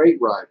you're a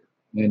great writer,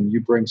 and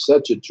you bring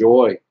such a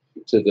joy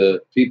to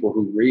the people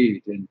who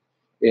read, and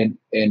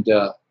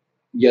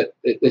yet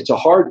it's a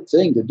hard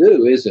thing to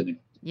do, isn't it?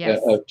 Yes.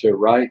 To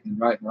write and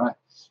write and write.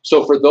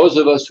 So for those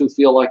of us who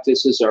feel like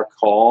this is our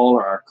call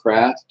or our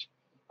craft,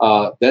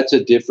 that's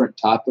a different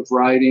type of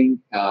writing.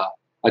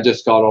 I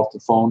just got off the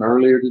phone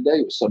earlier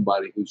today with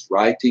somebody who's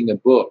writing a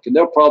book, and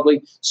they'll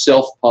probably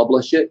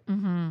self-publish it.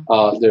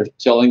 They're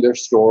telling their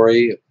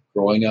story of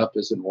growing up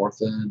as an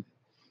orphan,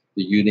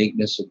 the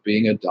uniqueness of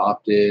being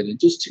adopted, and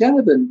just kind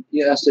of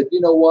I said,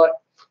 you know what?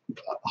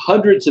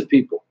 Hundreds of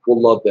people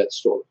will love that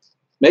story,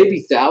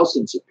 maybe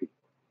thousands of people,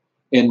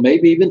 and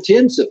maybe even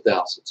tens of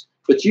thousands.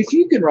 But if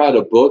you can write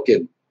a book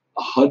and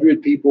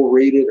 100 people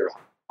read it, or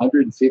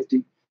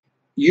 150,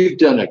 you've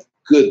done a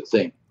good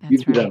thing.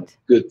 You've done a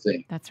good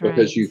thing. That's right.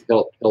 Because you've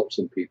helped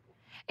some people.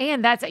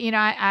 And that's,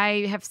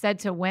 I have said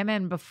to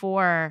women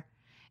before,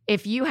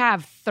 if you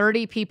have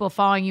 30 people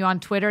following you on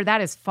Twitter,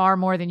 that is far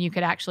more than you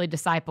could actually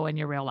disciple in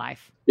your real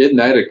life. Isn't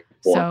that a good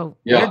point? So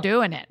you're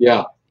doing it.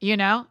 Yeah.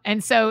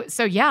 And so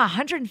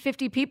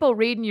 150 people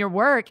reading your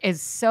work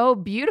is so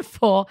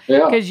beautiful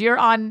because you're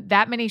on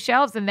that many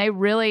shelves, and it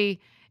really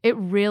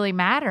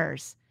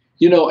matters.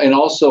 And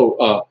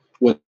also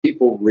when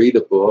people read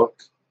a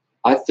book,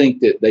 I think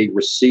that they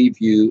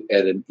receive you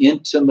at an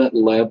intimate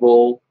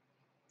level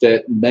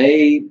that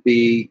may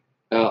be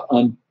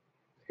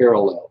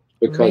unparalleled,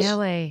 because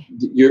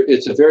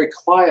it's a very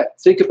quiet.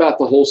 Think about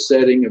the whole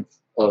setting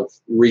of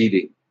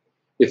reading.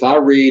 If I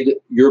read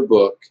your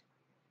book,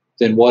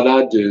 then what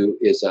I do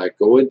is I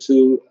go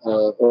into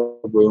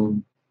a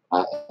room,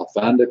 I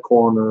find a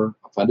corner,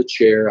 I find a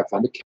chair, I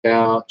find a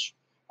couch,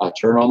 I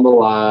turn on the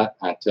light,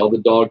 I tell the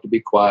dog to be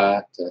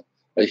quiet,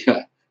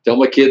 tell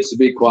my kids to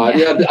be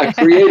quiet. I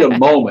create a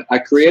moment. I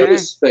create a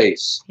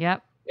space.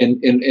 Yep.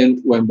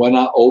 And when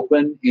I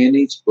open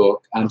Annie's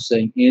book, I'm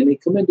saying, Annie,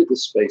 come into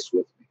this space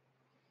with me.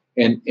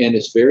 And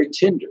it's very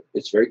tender.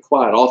 It's very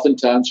quiet.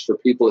 Oftentimes for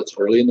people, it's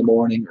early in the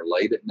morning or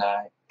late at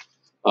night.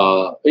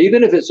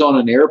 Even if it's on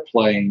an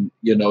airplane,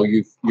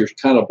 you're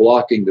kind of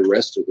blocking the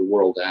rest of the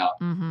world out,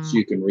 so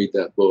you can read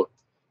that book.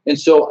 And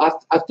so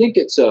I think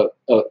it's a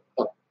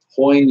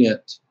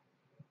poignant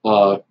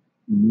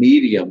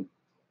medium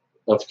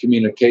of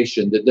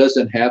communication that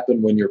doesn't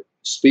happen when you're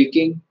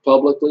speaking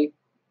publicly.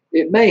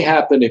 It may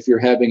happen if you're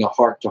having a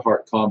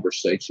heart-to-heart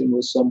conversation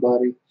with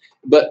somebody,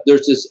 but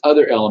there's this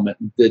other element.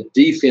 The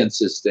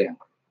defense is down.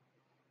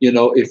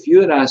 If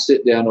you and I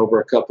sit down over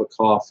a cup of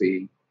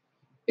coffee,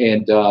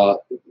 and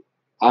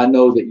I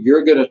know that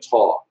you're going to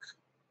talk,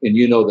 and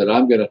you know that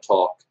I'm going to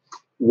talk,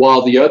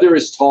 while the other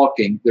is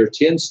talking, there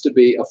tends to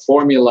be a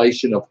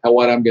formulation of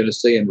what I'm going to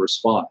say in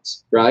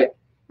response, right?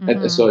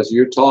 And so as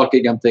you're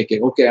talking, I'm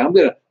thinking, okay, I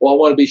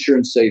want to be sure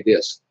and say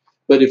this.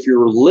 But if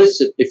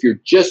you're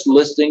just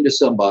listening to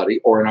somebody,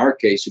 or in our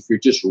case, if you're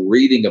just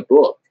reading a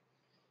book,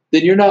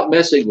 then you're not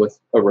messing with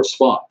a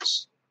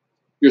response.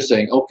 You're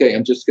saying, okay,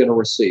 I'm just going to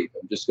receive.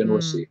 I'm just going to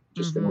receive.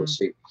 I'm just going to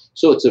receive.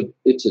 So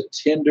it's a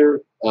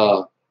tender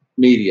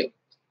medium.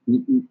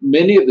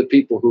 Many of the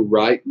people who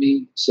write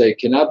me say,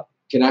 can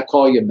I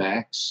call you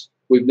Max?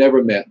 We've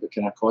never met, but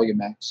can I call you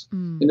Max?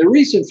 And the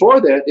reason for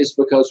that is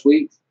because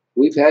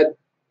we've had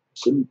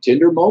some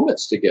tender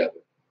moments together.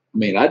 I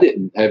mean, I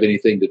didn't have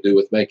anything to do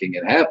with making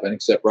it happen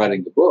except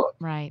writing the book.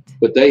 Right.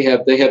 But they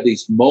have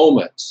these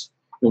moments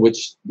in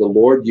which the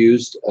Lord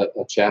used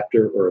a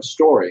chapter or a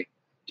story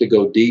to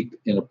go deep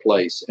in a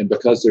place. And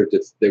because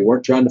they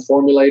weren't trying to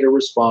formulate a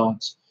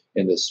response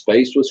and the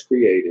space was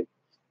created,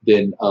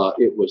 then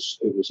it was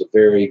a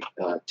very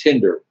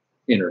tender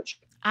energy.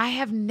 I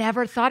have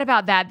never thought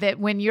about that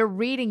when you're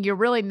reading, you're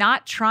really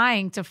not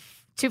trying to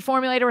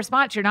formulate a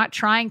response. You're not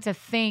trying to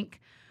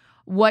think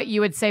what you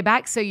would say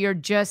back. So you're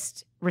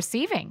just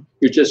receiving.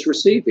 You're just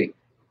receiving.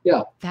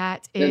 Yeah.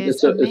 That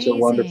is amazing. It's a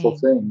wonderful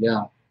thing.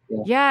 Yeah.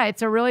 Yeah,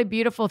 it's a really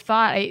beautiful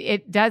thought.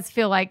 It does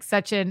feel like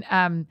such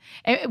when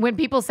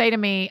people say to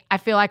me, I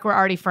feel like we're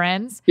already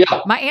friends.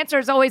 Yeah. My answer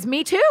is always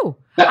me too.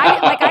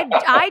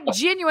 I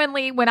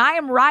genuinely, when I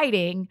am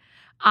writing,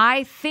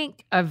 I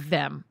think of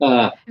them.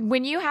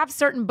 When you have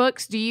certain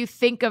books, do you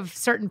think of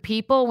certain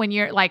people when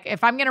you're like,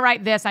 if I'm going to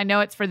write this, I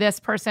know it's for this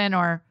person?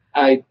 Or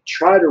I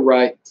try to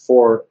write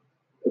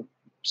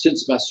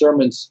since my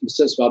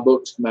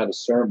books come out of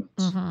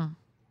sermons,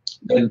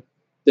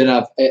 then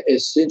I've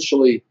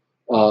essentially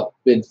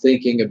been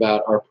thinking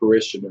about our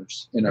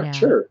parishioners in our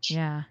church.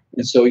 Yeah.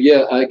 And so,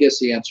 I guess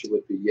the answer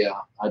would be,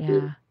 I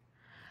do.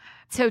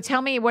 So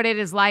tell me what it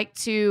is like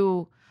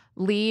to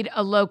lead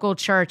a local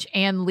church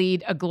and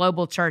lead a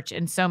global church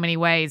in so many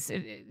ways.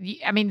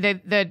 I mean,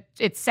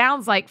 it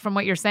sounds like from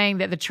what you're saying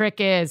that the trick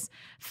is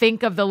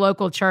think of the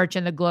local church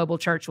and the global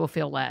church will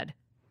feel led.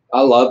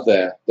 I love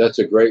that. That's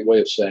a great way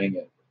of saying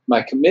it.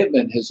 My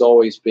commitment has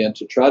always been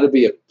to try to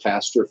be a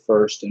pastor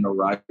first and a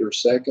writer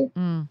second.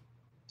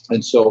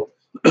 And so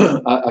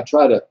I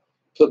try to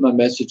put my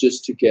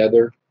messages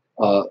together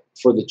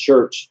for the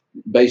church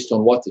based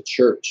on what the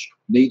church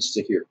needs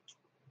to hear,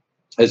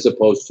 as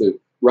opposed to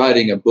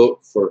writing a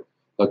book for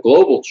a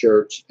global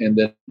church and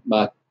then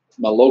my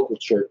local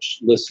church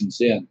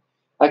listens in.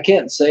 I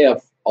can't say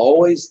I've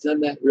always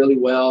done that really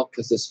well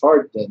because it's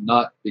hard to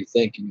not be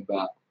thinking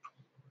about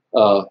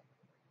the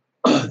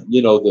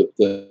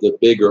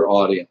bigger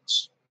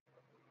audience.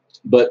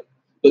 But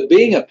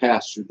being a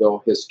pastor,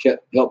 though, has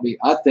helped me.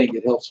 I think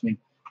it helps me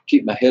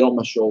keep my head on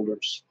my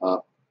shoulders.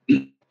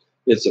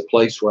 It's a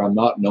place where I'm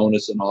not known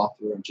as an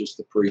author. I'm just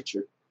a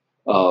preacher.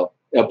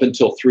 Up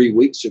until 3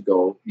 weeks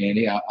ago,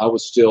 Annie, I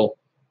was still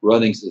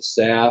running the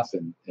staff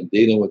and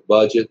dealing with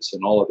budgets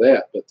and all of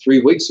that. But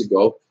 3 weeks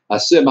ago, I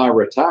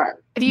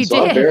semi-retired.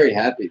 So I'm very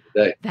happy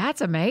today.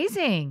 That's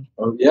amazing.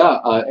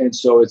 And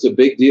so it's a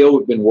big deal.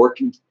 We've been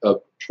working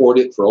toward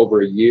it for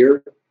over a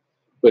year,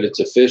 but it's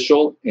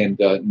official. And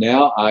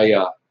now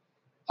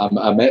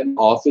I'm at an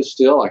office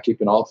still. I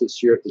keep an office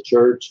here at the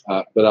church,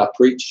 but I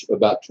preach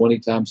about 20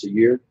 times a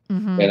year,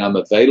 and I'm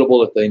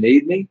available if they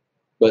need me.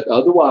 But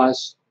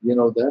otherwise,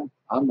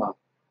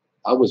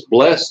 I was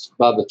blessed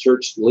by the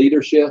church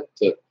leadership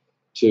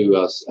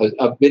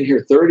I've been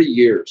here 30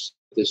 years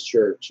at this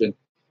church,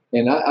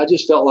 and I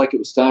just felt like it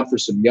was time for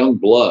some young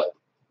blood.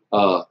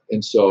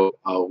 And so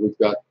we've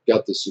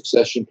got the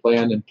succession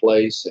plan in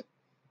place, and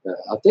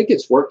I think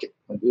it's working.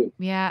 I do.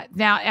 Yeah.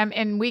 Now,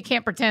 and we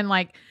can't pretend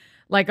like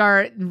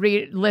our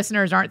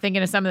listeners aren't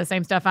thinking of some of the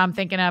same stuff I'm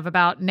thinking of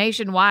about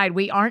nationwide.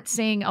 We aren't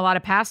seeing a lot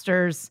of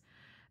pastors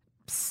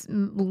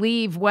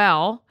leave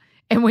well,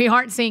 and we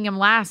aren't seeing them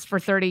last for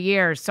 30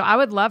 years. So I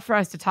would love for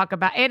us to talk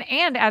about,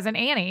 and as an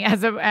Annie,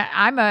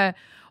 I'm a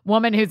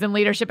woman who's in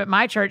leadership at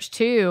my church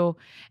too.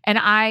 And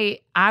I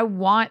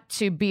want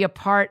to be a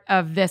part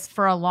of this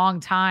for a long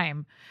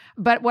time.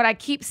 But what I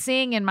keep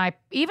seeing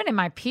even in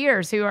my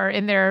peers who are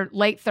in their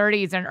late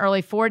 30s and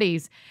early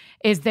 40s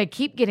is they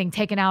keep getting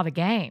taken out of the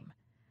game,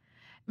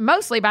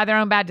 mostly by their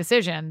own bad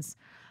decisions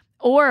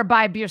or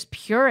by just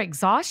pure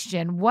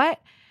exhaustion.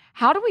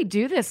 How do we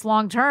do this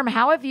long term?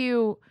 How have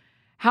you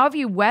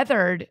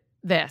weathered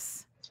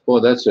this? Well,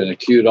 that's an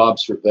acute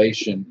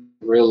observation.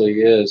 It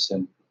really is.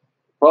 And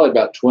probably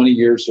about 20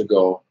 years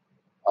ago,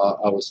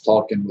 I was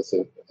talking with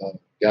a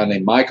guy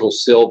named Michael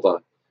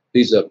Silva.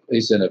 He's an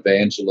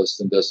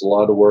evangelist and does a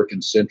lot of work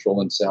in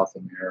Central and South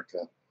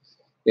America.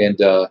 And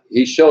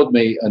he showed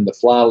me in the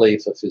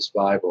flyleaf of his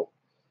Bible,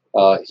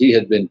 he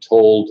had been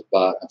told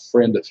by a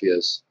friend of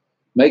his,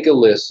 make a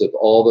list of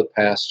all the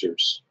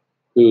pastors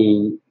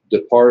who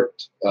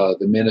depart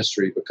the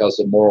ministry because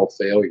of moral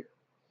failure.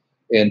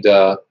 And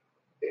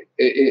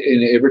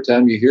every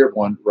time you hear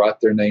one, write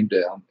their name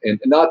down, and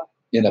not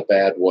in a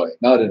bad way,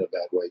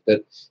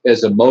 but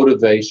as a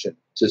motivation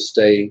to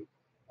stay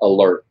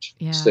alert,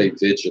 stay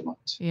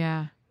vigilant.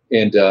 Yeah.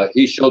 And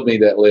he showed me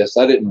that list.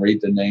 I didn't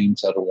read the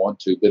names. I don't want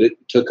to, but it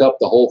took up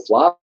the whole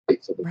fly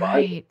for the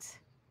Bible.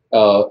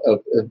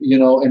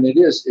 And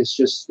it's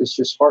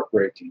just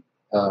heartbreaking.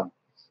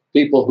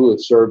 People who have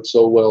served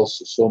so well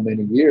so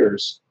many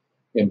years,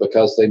 and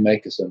because they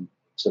make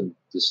some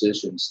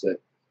decisions that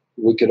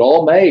we could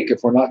all make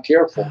if we're not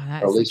careful.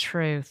 That's or at least the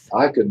truth.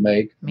 I could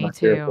make. Me not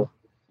too. Careful.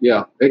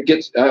 Yeah,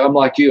 I'm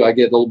like you. I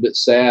get a little bit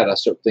sad. I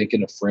start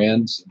thinking of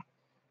friends and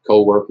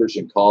coworkers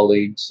and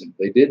colleagues, and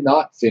they did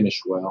not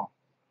finish well,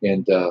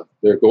 and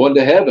they're going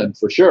to heaven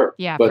for sure.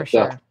 Yeah, but, for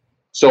sure.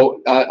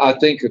 So I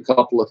think a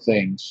couple of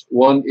things.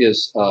 One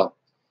is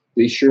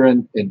be sure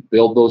and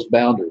build those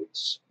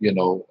boundaries.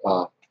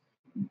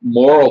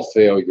 Moral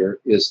failure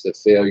is the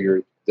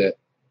failure that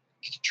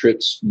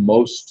trips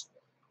most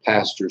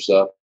pastors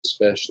up,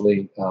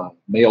 especially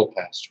male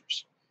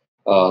pastors,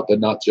 but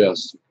not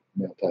just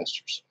male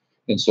pastors.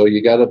 And so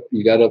you gotta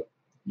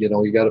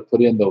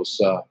put in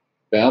those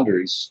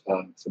boundaries.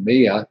 For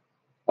me, I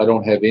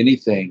don't have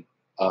anything,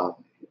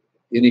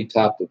 any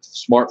type of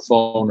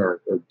smartphone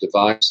or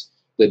device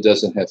that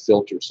doesn't have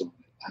filters on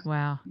it.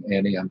 Wow.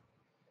 Annie,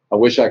 I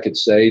wish I could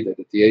say that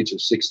at the age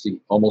of 60,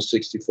 almost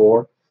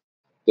 64,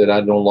 that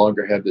I no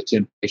longer have the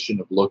temptation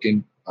of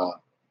looking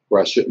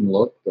where I shouldn't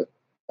look, but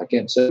I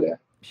can't say that.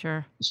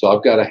 Sure. So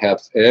I've got to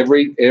have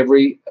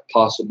every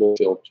possible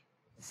filter.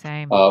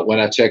 Same. When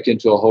I check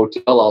into a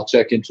hotel, I'll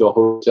check into a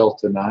hotel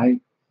tonight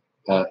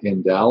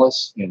in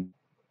Dallas, and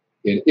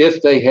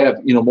if they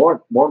have, more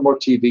and more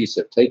TVs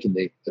have taken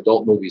the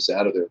adult movies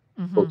out of their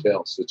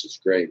hotels, which is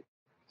great.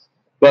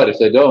 But if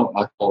they don't,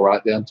 I call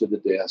right down to the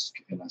desk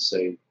and I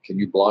say, "Can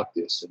you block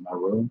this in my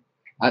room?"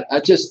 I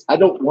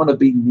don't want to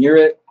be near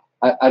it.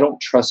 I don't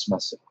trust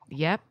myself.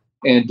 Yep.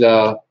 And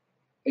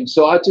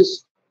so I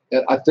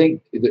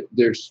think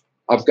that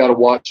I've got to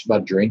watch my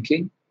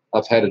drinking.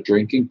 I've had a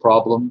drinking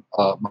problem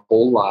my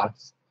whole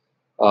life.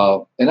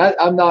 And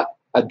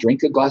I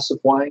drink a glass of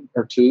wine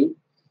or two,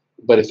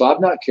 but if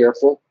I'm not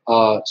careful,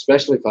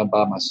 especially if I'm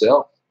by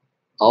myself,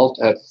 I'll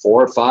have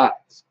 4 or 5.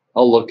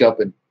 I'll look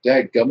up and,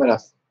 dadgummit,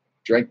 I've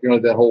drank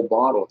that whole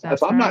bottle.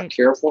 If I'm not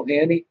careful,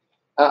 Annie,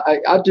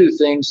 I do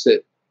things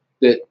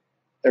that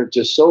are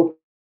just so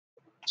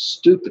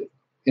stupid.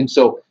 And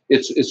so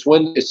it's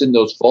when it's in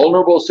those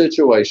vulnerable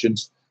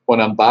situations,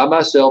 when I'm by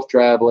myself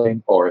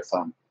traveling, or if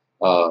I'm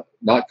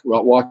not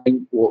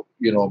watching,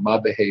 my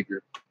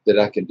behavior, that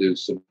I can do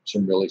some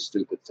really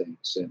stupid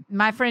things. And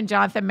my friend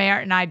Jonathan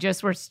Merritt and I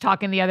just were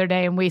talking the other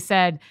day, and we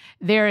said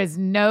there is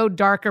no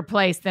darker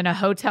place than a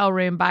hotel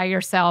room by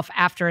yourself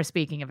after a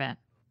speaking event.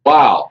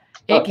 Wow.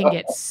 It can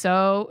get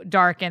so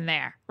dark in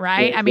there,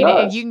 right? I mean,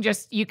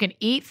 you can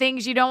eat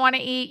things you don't want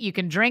to eat. You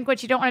can drink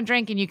what you don't want to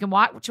drink, and you can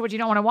watch what you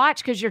don't want to watch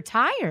because you're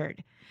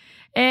tired.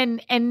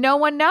 And no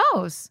one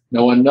knows.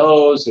 No one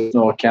knows. There's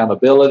no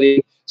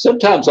accountability.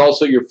 Sometimes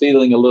also you're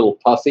feeling a little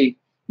puffy.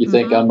 You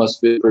think I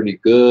must be pretty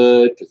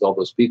good because all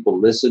those people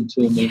listen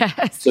to me.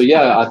 Yes. So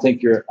yeah, I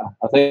think you're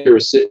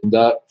a sitting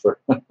duck for.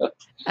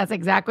 That's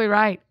exactly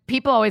right.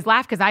 People always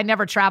laugh because I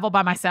never travel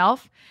by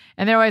myself.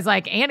 And they're always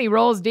like, Annie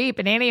rolls deep,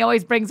 and Annie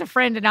always brings a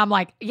friend. And I'm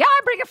like, yeah,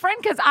 I bring a friend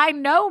because I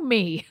know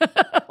me.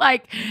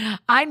 Like,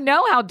 I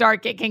know how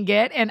dark it can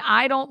get. And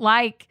I don't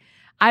like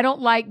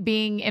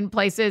being in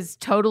places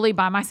totally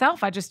by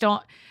myself. I just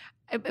don't,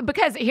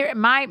 because here,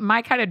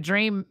 my kind of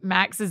dream,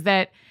 Max, is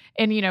that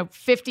in,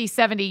 50,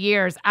 70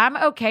 years, I'm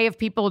okay if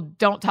people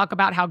don't talk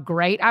about how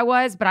great I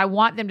was, but I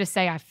want them to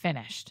say I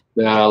finished.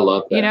 Yeah, I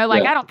love that.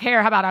 I don't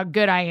care about how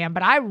good I am,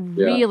 but I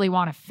really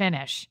want to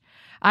finish.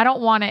 I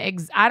don't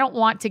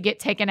want to get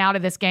taken out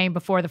of this game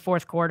before the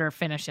fourth quarter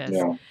finishes.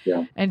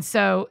 Yeah. And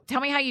so tell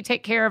me how you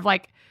take care of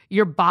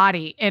your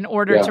body in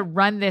order to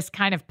run this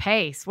kind of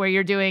pace where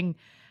you're doing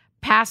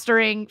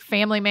pastoring,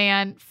 family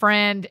man,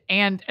 friend,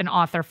 and an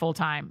author full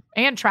time,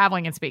 and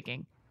traveling and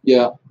speaking.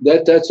 Yeah,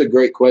 that's a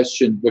great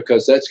question,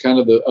 because that's kind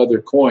of the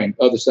other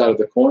side of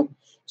the coin.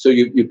 So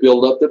you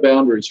build up the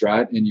boundaries,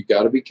 right? And you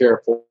got to be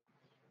careful.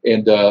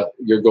 And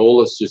your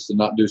goal is just to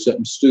not do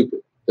something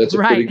stupid. That's a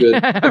pretty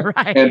good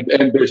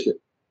ambition.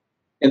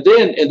 And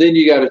then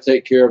you got to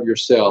take care of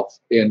yourself.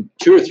 And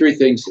 2 or 3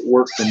 things that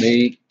work for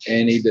me,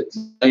 Annie, that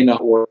may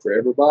not work for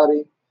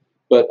everybody,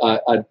 but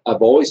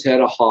I've always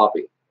had a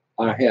hobby.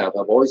 I've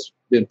always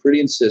been pretty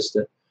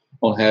insistent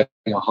on having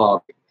a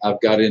hobby. I've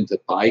got into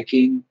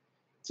biking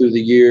through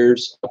the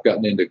years. I've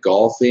gotten into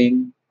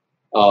golfing.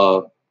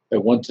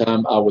 At one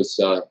time, I was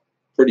a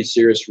pretty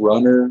serious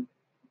runner.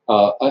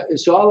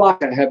 So I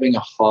like having a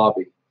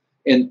hobby.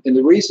 And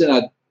the reason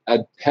I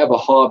have a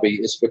hobby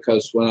is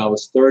because when I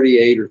was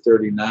 38 or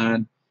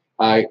 39,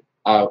 I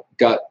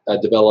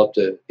developed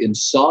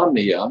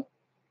insomnia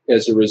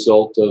as a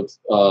result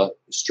of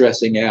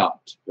stressing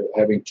out,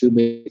 having too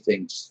many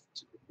things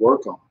to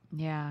work on.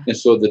 Yeah. And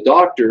so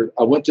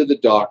I went to the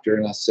doctor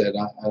and I said,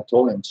 I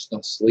told him I'm just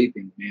not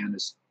sleeping, man.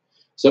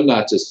 Some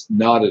nights it's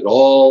not at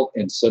all,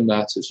 and some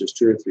nights it's just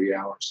 2 or 3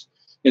 hours.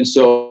 And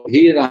so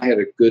he and I had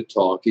a good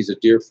talk. He's a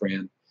dear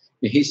friend.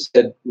 And he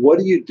said, what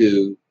do you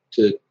do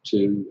to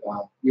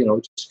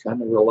just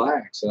kind of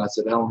relax? And I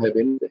said, I don't have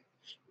anything.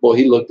 Well,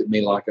 he looked at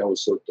me like I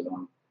was so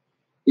dumb.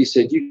 He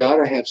said, you got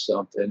to have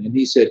something. And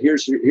he said,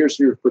 here's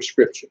your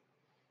prescription.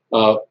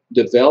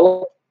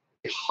 Develop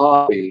a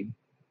hobby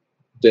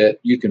that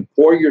you can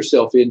pour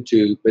yourself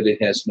into, but it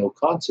has no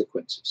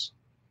consequences.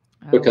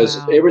 Because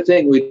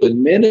everything we do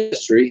in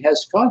ministry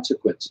has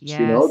consequences. Yes.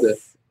 You know,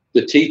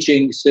 the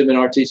teaching a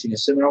seminar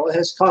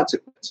has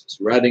consequences.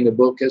 Writing a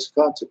book has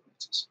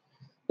consequences.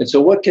 And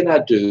so what can I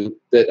do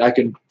that I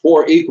can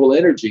pour equal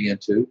energy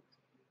into?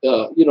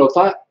 If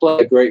I play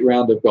a great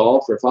round of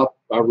golf, or if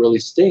I really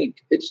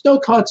stink, it's no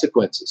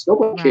consequences.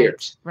 Nobody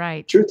cares.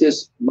 Right. Truth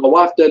is, my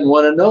wife doesn't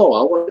want to know.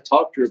 I want to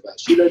talk to her about it.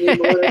 She doesn't even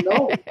want to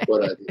know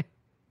what I did.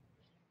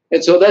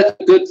 And so that's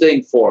a good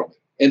thing for me.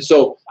 And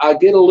so I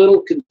get a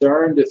little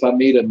concerned if I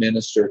meet a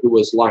minister who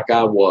was like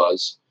I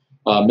was,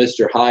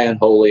 Mr. High and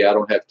Holy, I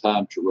don't have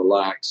time to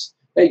relax.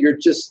 Hey,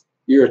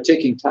 you're a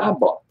ticking time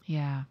bomb.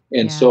 Yeah.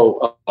 And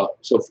so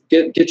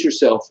get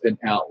yourself an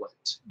outlet.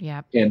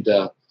 Yeah. And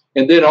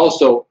then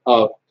also,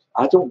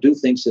 I don't do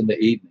things in the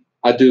evening.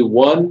 I do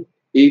one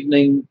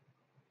evening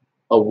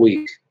a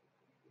week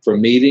for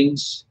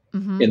meetings,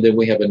 and then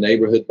we have a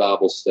neighborhood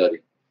Bible study.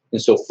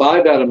 And so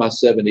 5 out of my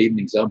 7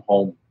 evenings, I'm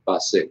home by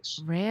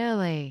 6.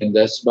 Really? And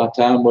that's my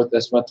time with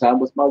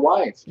my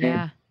wife.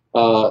 Yeah.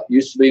 And,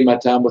 used to be my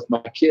time with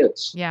my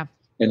kids. Yeah.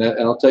 And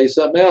I'll tell you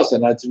something else,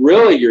 and that's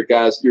really your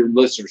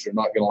listeners are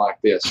not going to like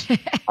this.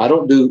 I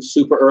don't do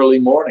super early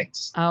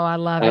mornings. Oh, I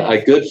love it.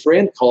 A good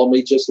friend called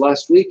me just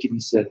last week, and he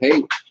said,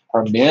 hey,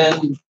 our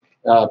men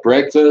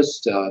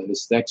breakfast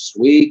is next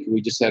week.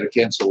 We just had a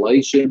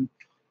cancellation.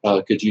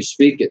 Could you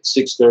speak at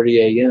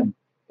 6:30 a.m.?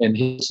 And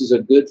this is a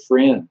good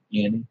friend,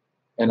 Annie.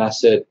 And I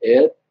said,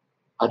 Ed,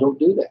 I don't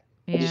do that.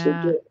 I just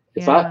don't do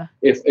it.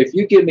 If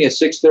you give me a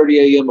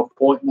 6:30 a.m.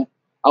 appointment,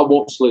 I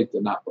won't sleep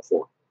the night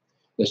before.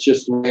 That's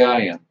just the way I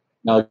am.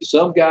 Now,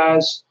 some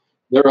guys,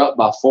 they're up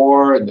by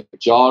 4 and they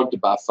jogged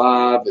by 5.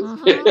 I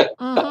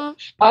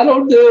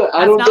don't do it.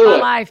 I don't do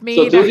it. Life,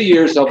 so through the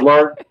years, I've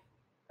learned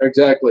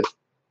exactly.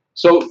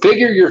 So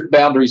figure your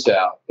boundaries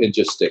out and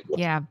just stick with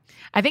it. Yeah.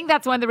 I think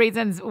that's one of the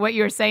reasons what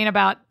you were saying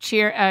about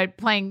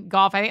playing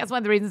golf. I think that's one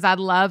of the reasons I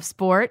love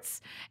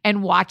sports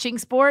and watching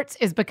sports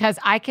is because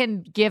I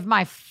can give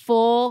my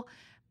full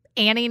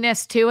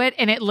Annie-ness to it,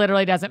 and it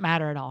literally doesn't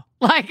matter at all.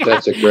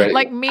 That's a great.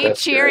 Like me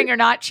cheering or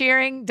not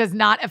cheering does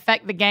not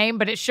affect the game,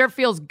 but it sure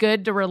feels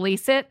good to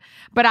release it.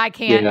 But I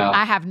can't. Yeah.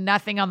 I have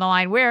nothing on the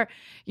line. Where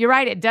you're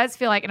right, it does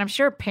feel like, and I'm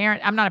sure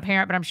I'm not a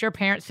parent, but I'm sure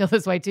parents feel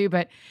this way too.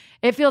 But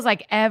it feels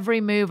like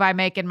every move I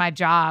make in my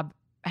job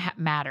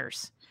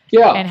matters.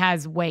 Yeah. And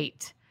has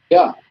weight.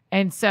 Yeah.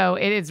 And so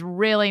it is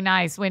really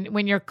nice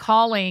when you're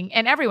calling,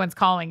 and everyone's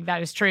calling,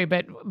 that is true,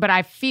 but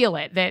I feel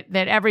it, that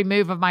every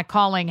move of my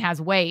calling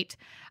has weight.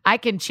 I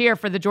can cheer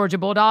for the Georgia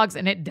Bulldogs,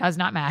 and it does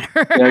not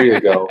matter. There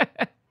you go.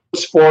 What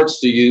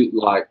sports do you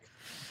like?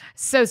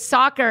 So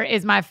soccer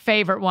is my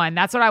favorite one.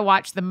 That's what I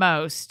watch the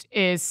most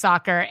is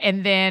soccer,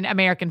 and then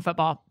American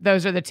football.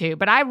 Those are the two.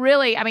 But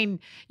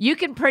you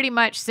can pretty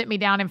much sit me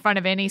down in front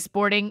of any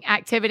sporting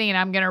activity, and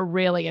I'm going to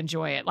really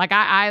enjoy it. Like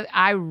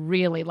I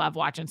really love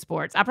watching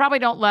sports. I probably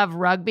don't love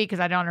rugby because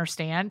I don't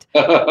understand,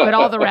 but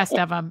all the rest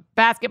of them,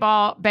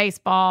 basketball,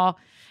 baseball,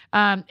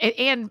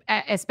 and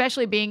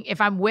especially if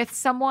I'm with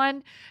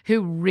someone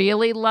who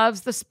really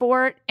loves the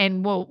sport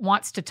and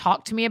wants to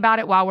talk to me about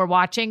it while we're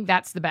watching,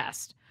 that's the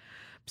best.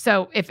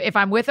 So if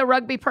I'm with a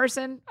rugby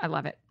person, I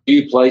love it. Do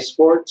you play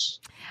sports?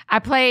 I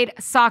played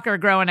soccer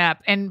growing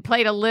up and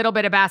played a little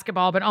bit of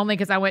basketball, but only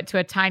because I went to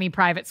a tiny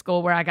private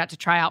school where I got to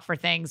try out for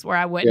things where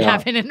I wouldn't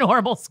have in a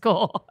normal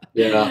school.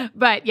 Yeah.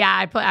 But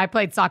yeah, I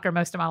played soccer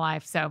most of my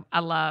life, so I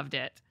loved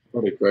it.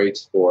 What a great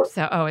sport.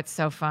 So, it's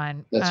so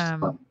fun. That's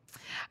fun.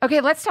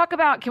 Okay,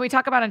 can we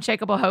talk about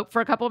Unshakable Hope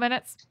for a couple of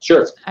minutes?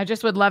 Sure. I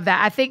just would love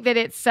that. I think that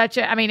it's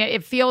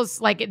it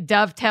feels like it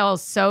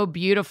dovetails so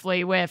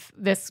beautifully with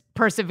this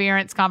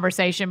perseverance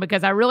conversation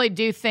because I really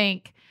do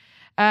think,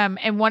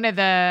 and one of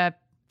the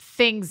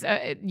things,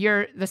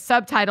 the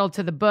subtitle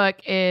to the book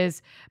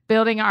is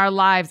Building Our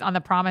Lives on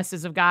the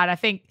Promises of God. I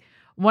think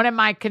one of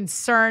my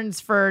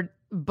concerns for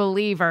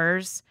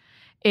believers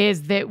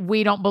is that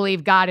we don't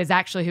believe God is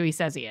actually who he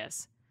says he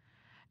is.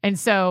 And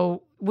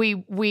so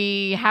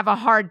we have a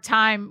hard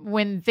time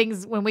when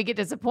we get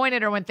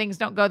disappointed or when things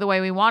don't go the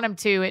way we want them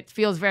to, it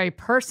feels very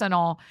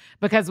personal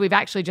because we've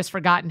actually just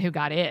forgotten who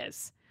God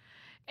is.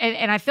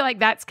 And I feel like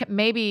that's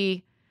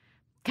maybe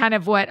kind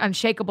of what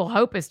Unshakable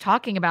Hope is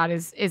talking about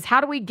is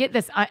how do we get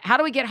this? How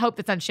do we get hope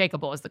that's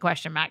unshakable is the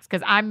question, Max,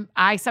 because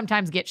I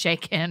sometimes get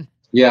shaken.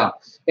 Yeah.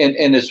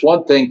 And it's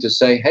one thing to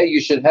say, hey,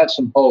 you should have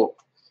some hope.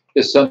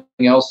 It's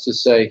something else to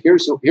say,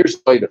 here's a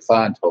way to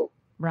find hope.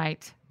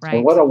 Right.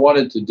 And what I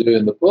wanted to do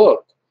in the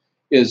book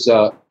is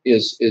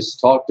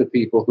talk to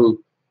people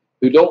who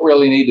don't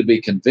really need to be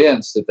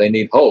convinced that they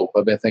need hope. I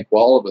mean, I think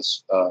all of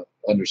us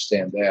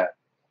understand that.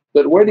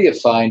 But where do you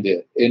find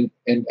it?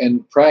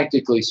 And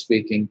practically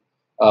speaking,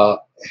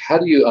 how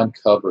do you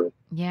uncover it?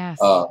 Yes.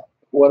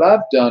 What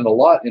I've done a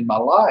lot in my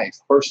life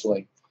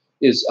personally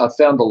is I've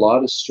found a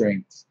lot of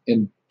strength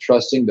in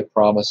trusting the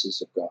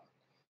promises of God.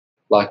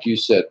 Like you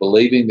said,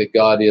 believing that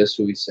God is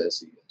who he says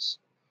he is.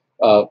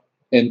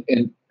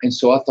 And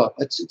so I thought,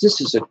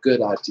 this is a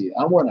good idea.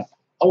 I want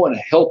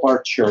to help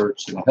our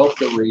church and help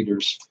the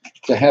readers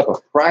to have a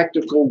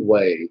practical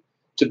way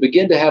to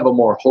begin to have a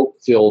more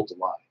hope-filled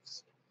life.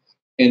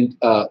 And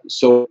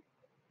so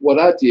what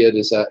I did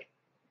is I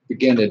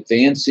began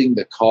advancing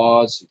the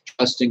cause of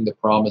trusting the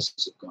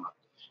promises of God.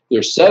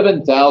 There's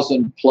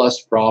 7,000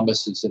 plus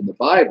promises in the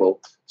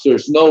Bible, so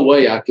there's no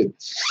way I could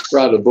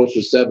write a book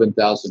with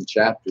 7,000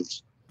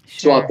 chapters. Sure.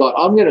 So I thought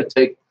I'm going to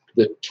take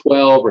the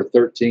 12 or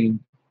 13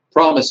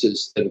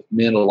 promises that have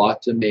meant a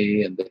lot to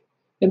me and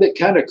that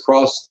kind of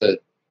cross the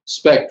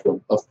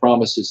spectrum of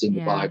promises in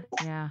the Bible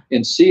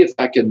and see if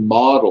I can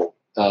model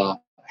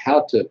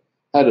how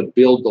to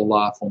build the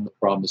life on the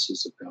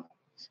promises of God.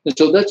 And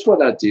so that's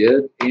what I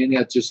did. And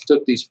I just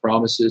took these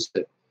promises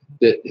that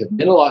have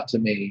meant a lot to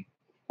me,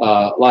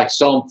 like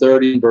Psalm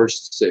 30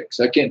 verse 6.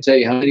 I can't tell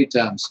you how many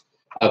times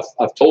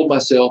I've told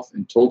myself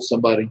and told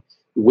somebody,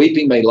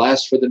 weeping may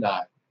last for the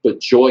night, but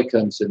joy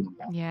comes in the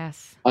morning.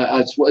 Yes.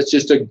 It's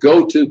just a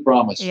go-to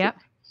promise. Yep.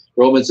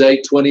 Romans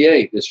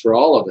 8:28 is for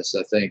all of us,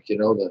 I think.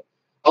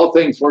 All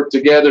things work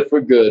together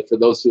for good for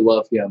those who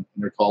love him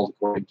and are called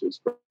according to his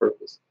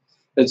purpose.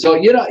 And so,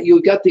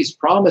 you got these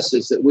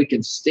promises that we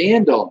can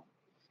stand on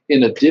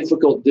in a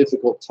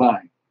difficult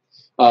time.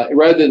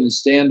 Rather than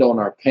stand on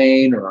our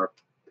pain or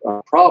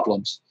our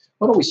problems,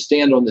 why don't we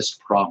stand on this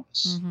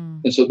promise? Mm-hmm.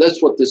 And so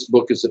that's what this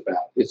book is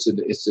about. It's an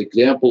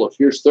example of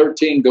here's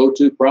 13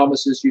 go-to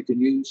promises you can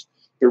use.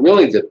 But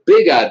really the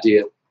big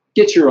idea,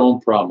 get your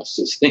own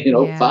promises,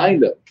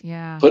 find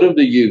them, put them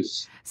to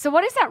use. So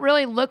what does that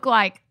really look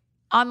like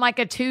on like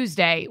a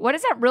Tuesday? What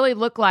does that really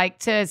look like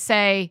to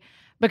say,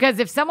 because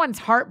if someone's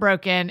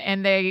heartbroken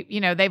and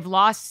they've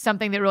lost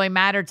something that really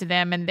mattered to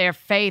them and their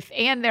faith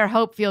and their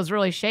hope feels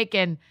really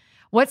shaken,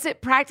 what's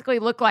it practically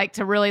look like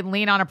to really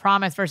lean on a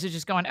promise versus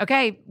just going,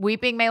 okay,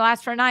 weeping may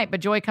last for a night, but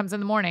joy comes in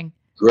the morning?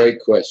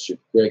 Great question.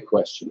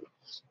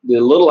 The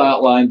little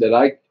outline that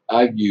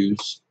I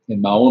use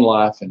in my own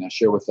life and I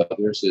share with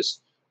others is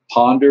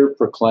ponder,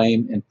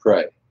 proclaim, and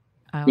pray.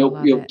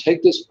 You'll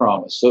take this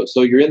promise.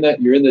 So you're in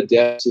the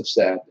depths of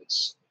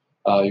sadness.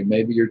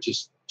 Maybe you're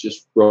just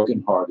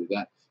brokenhearted.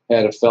 I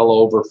had a fellow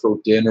over for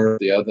dinner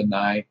the other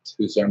night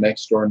who's our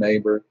next door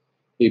neighbor.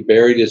 He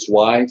buried his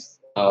wife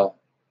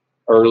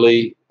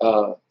early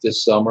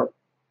this summer.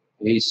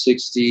 He's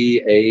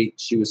 68,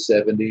 she was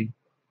 70,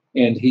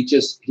 and he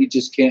just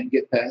can't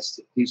get past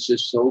it. He's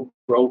just so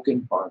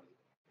brokenhearted.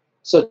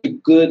 Such a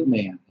good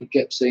man. He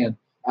kept saying,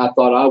 I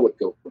thought I would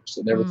go first.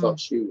 I never thought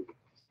she would.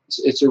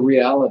 It's a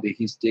reality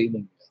he's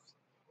dealing with.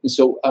 And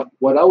so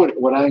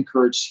what I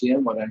encourage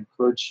him, what I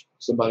encourage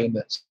somebody in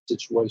that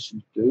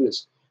situation to do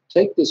is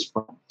take this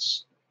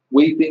promise.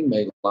 Weeping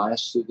may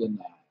last through the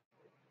night,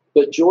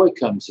 but joy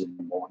comes in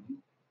the morning.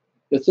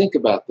 But think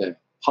about that.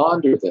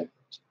 Ponder that.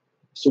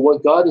 So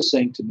what God is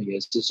saying to me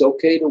is it's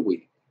okay to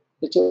weep.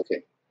 It's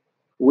okay.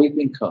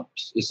 Weeping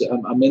comes.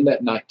 I'm in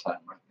that nighttime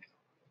right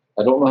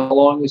now. I don't know how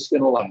long it's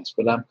going to last,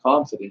 but I'm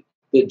confident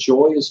that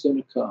joy is going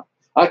to come.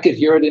 I could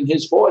hear it in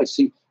his voice.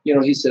 He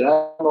said, I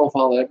don't know if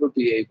I'll ever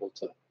be able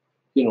to,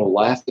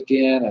 laugh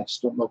again. I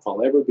just don't know if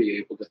I'll ever be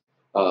able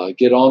to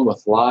get on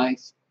with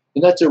life.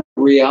 And that's a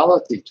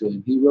reality to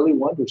him. He really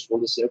wonders, will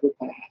this ever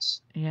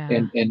pass? Yeah.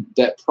 And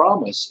that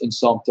promise in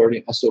Psalm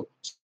 30, so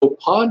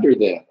ponder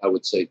that, I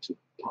would say to him.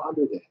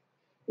 Ponder that.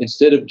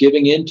 Instead of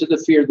giving in to the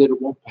fear that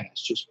it won't pass,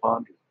 just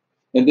ponder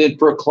it. And then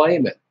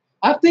proclaim it.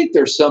 I think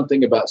there's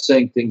something about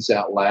saying things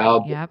out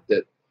loud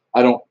that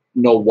I don't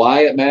know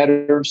why it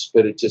matters,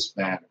 but it just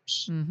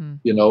matters.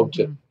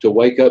 Mm-hmm. To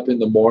wake up in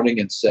the morning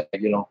and say,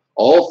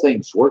 all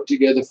things work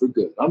together for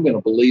good. I'm going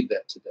to believe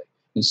that today.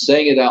 And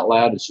saying it out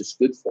loud is just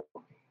good for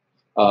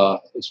me.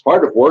 It's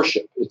part of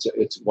worship.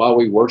 It's why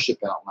we worship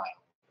out loud.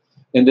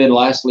 And then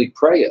lastly,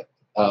 pray it.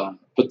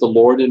 Put the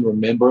Lord in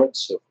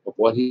remembrance of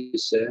what he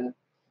said.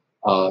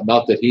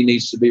 Not that he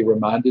needs to be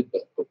reminded,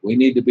 but we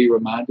need to be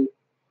reminded.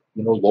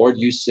 Lord,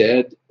 you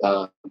said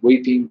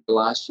weeping will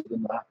last through the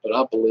night, but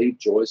I believe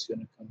joy is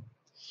going to come.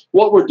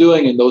 What we're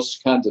doing in those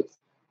kinds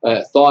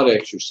of thought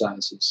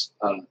exercises,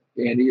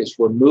 Andy, is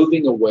we're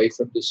moving away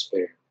from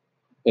despair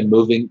and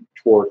moving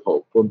toward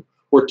hope.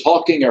 We're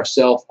talking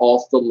ourselves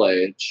off the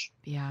ledge,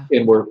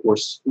 and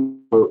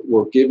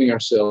we're giving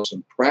ourselves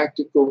some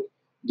practical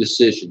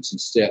decisions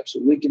and steps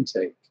that we can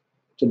take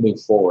to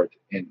move forward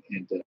and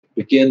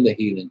begin the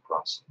healing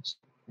process.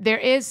 There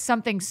is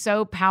something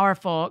so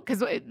powerful,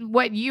 because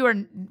what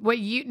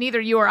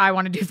neither you or I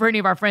want to do for any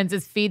of our friends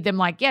is feed them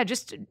like, yeah,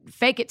 just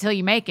fake it till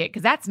you make it,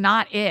 because that's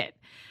not it.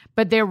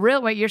 But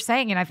what you're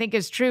saying, and I think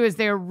is true, is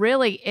there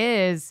really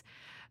is,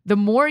 the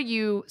more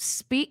you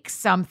speak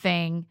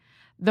something,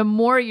 the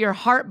more your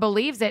heart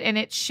believes it, and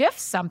it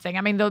shifts something.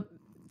 I mean,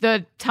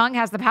 the tongue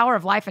has the power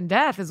of life and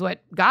death, is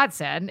what God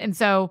said. And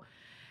so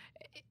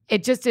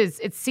it just is,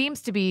 it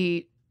seems to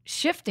be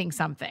shifting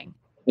something.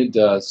 It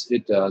does.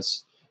 It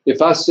does.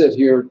 If I sit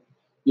here,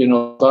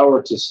 if I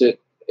were to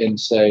sit and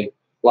say,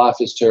 life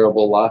is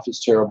terrible, life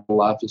is terrible,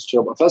 life is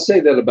terrible. If I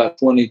say that about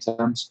 20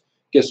 times,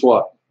 guess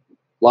what?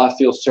 Life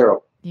feels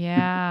terrible.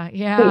 Yeah,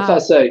 yeah. But if I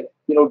say,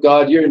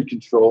 God, you're in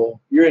control.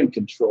 You're in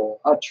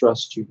control. I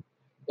trust you.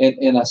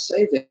 And I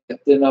say that,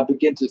 then I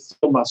begin to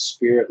feel my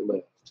spirit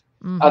lift.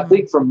 Mm-hmm. I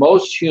think for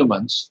most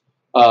humans,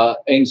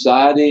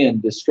 anxiety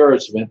and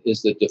discouragement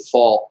is the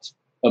default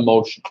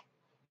emotion.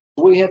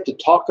 We have to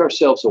talk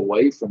ourselves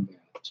away from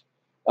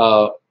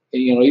that.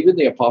 Even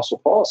the Apostle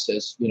Paul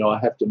says, I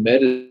have to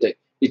meditate.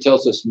 He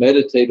tells us,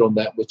 meditate on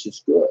that which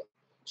is good.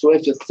 So we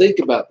have to think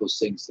about those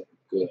things that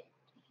are good.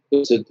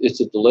 It's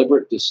a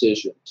deliberate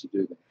decision to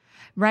do that.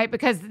 Right,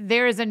 because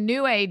there is a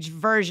new age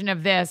version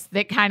of this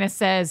that kind of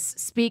says,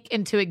 speak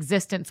into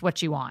existence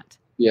what you want.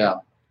 Yeah.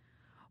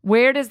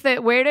 Where does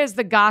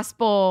the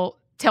gospel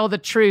tell the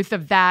truth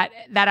of that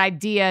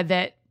idea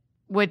that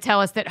would tell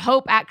us that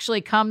hope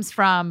actually comes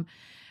from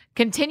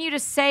continue to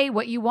say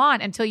what you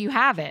want until you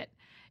have it?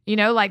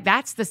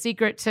 That's the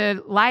secret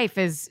to life,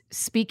 is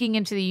speaking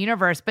into the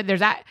universe. But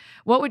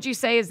what would you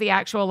say is the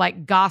actual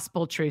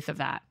gospel truth of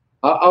that?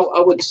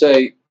 I would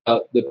say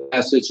the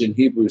passage in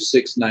Hebrews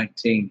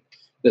 6:19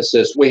 that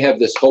says, we have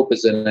this hope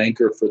as an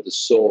anchor for the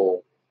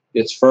soul.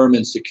 It's firm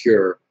and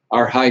secure.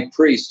 Our high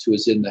priest who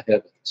is in the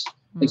heavens.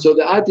 Mm-hmm. And so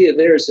the idea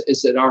there is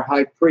that our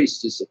high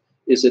priest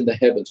is in the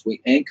heavens.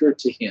 We anchor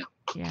to him.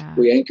 Yeah.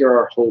 We anchor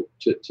our hope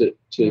to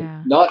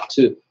not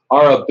to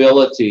our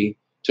ability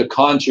to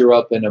conjure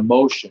up an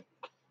emotion,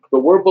 but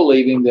we're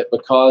believing that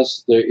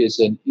because there is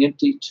an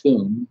empty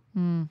tomb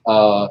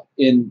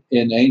in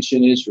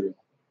ancient Israel,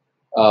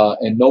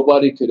 and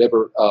nobody could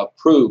ever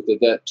prove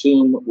that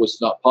tomb was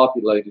not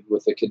populated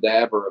with the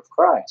cadaver of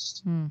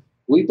Christ.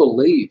 We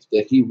believe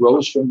that he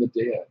rose from the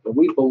dead. And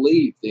we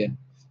believe then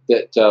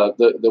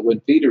that when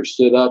Peter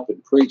stood up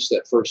and preached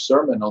that first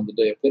sermon on the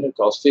day of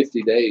Pentecost,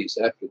 50 days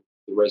after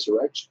the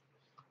resurrection,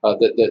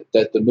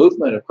 that the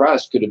movement of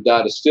Christ could have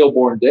died a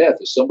stillborn death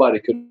if somebody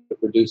could have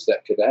produced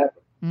that cadaver.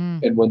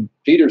 And when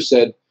Peter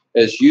said,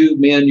 as you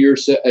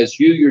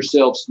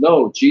yourselves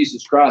know,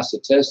 Jesus Christ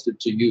attested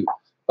to you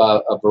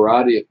a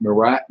variety of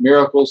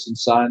miracles and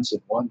signs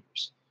and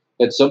wonders.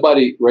 And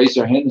somebody raised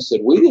their hand and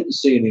said, we didn't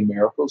see any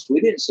miracles.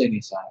 We didn't see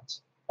any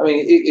signs. I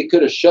mean, it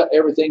could have shut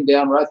everything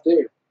down right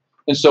there.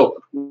 And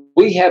so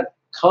we have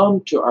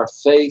come to our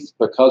faith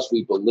because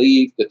we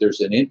believe that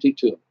there's an empty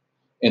tomb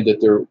and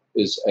that there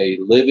is a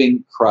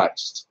living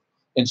Christ.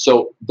 And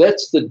so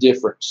that's the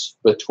difference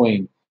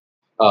between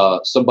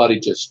somebody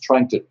just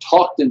trying to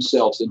talk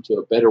themselves into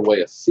a better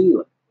way of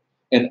feeling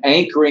and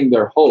anchoring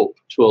their hope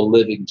to a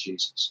living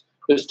Jesus.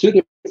 There's two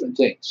different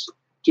things.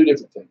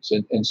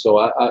 And so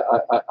I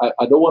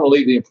don't want to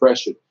leave the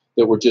impression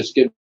that we're just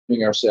giving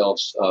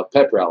ourselves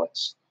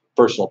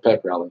personal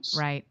pep rallies.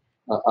 Right.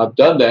 I've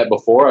done that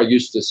before. I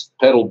used to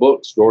peddle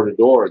books door to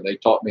door, and they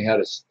taught me how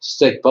to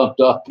stay pumped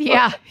up.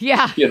 Yeah.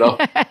 So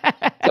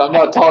I'm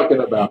not talking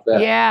about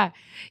that. Yeah.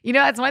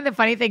 That's one of the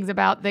funny things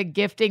about the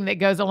gifting that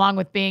goes along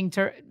with being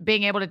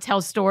able to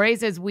tell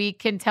stories is we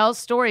can tell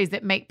stories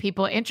that make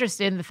people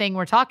interested in the thing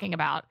we're talking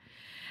about.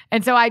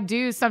 And so I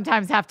do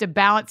sometimes have to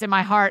balance in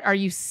my heart, are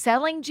you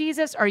selling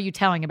Jesus or are you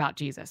telling about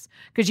Jesus?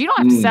 Because you don't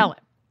have to sell it.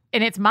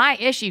 And it's my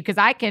issue because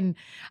I can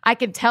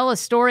tell a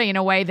story in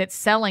a way that's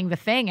selling the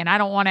thing, and I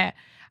don't want to.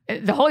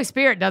 The Holy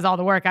Spirit does all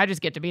the work. I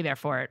just get to be there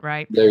for it,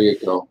 right? There you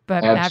go.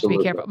 But I have to be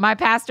careful. My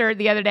pastor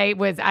the other day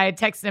I had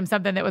texted him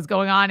something that was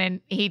going on,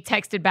 and he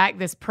texted back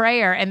this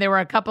prayer, and there were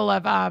a couple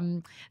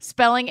of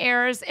spelling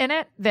errors in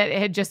it that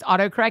had just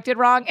autocorrected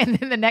wrong. And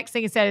then the next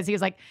thing he said is he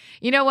was like,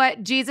 you know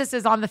what? Jesus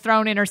is on the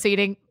throne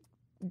interceding.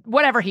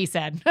 Whatever he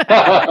said. And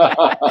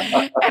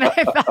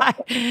I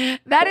thought,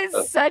 that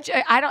is such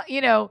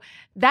a,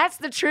 that's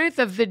the truth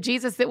of the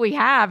Jesus that we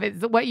have.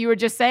 Is what you were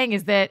just saying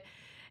is that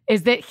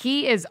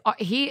he is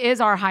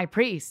our high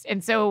priest.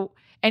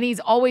 And he's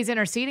always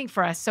interceding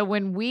for us. So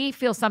when we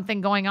feel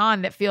something going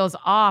on that feels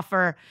off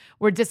or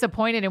we're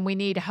disappointed and we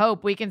need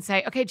hope, we can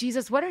say, okay,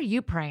 Jesus, what are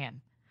you praying?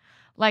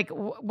 Like,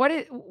 what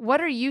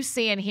are you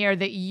seeing here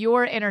that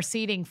you're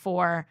interceding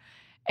for?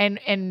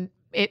 And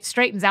it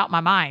straightens out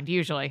my mind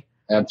usually.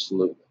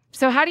 Absolutely.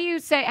 So how do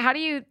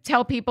you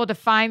tell people to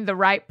find the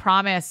right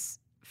promise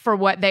for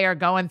what they are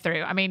going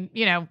through? I mean,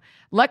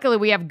 luckily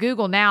we have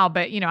Google now,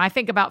 but I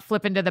think about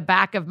flipping to the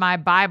back of my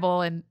Bible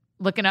and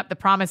looking up the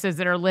promises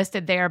that are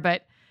listed there.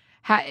 But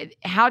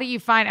how do you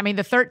find,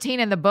 the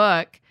 13 in the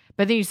book,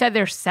 but then you said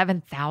there's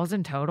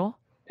 7,000 total?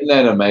 Isn't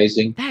that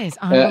amazing? That is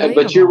unbelievable.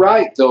 But you're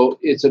right, though.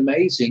 It's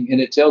amazing. And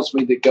it tells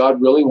me that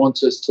God really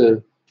wants us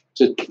to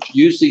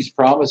use these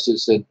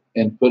promises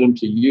and put them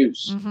to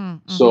use.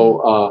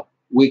 So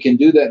we can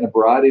do that in a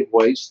variety of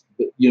ways.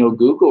 But,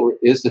 Google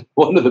is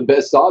one of the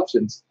best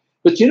options.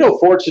 But,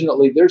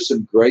 fortunately, there's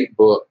some great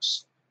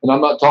books. And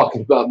I'm not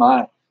talking about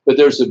mine, but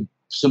there's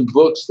some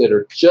books that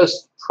are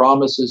just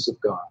promises of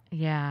God.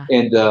 Yeah.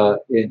 And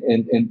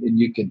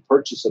you can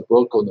purchase a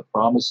book on the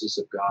promises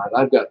of God.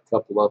 I've got a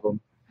couple of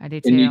them. I do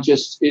too.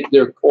 And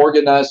they're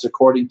organized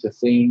according to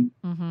theme,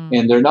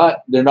 and they're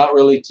not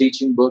really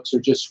teaching books.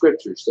 They're just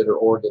scriptures that are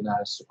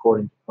organized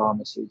according to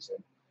promises.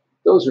 And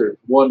those are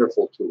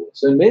wonderful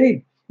tools. And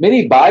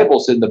many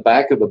Bibles in the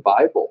back of the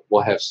Bible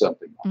will have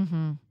something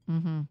on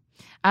it.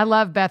 I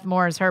love Beth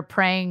Moore's, her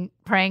praying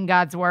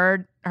God's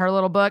word, her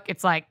little book.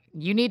 It's like,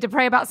 you need to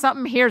pray about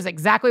something. Here's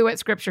exactly what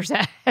scripture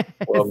says.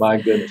 Well, my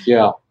goodness.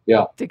 Yeah.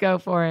 To go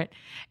for it.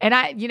 And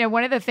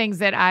one of the things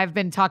that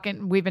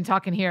we've been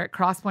talking here at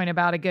Crosspoint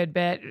about a good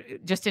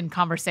bit, just in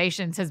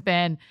conversations, has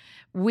been,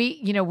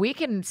 we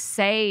can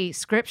say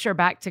scripture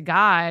back to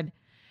God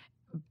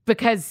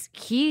because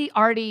he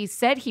already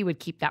said he would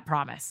keep that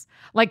promise.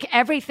 Like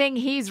everything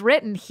he's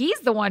written, he's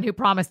the one who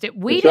promised it.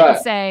 We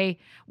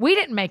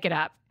didn't make it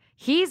up.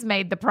 He's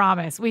made the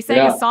promise. We sang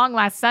a song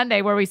last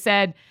Sunday where we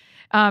said,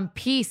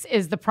 peace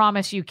is the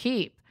promise you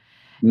keep.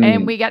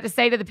 And we got to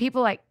say to the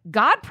people, like,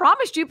 God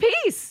promised you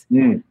peace.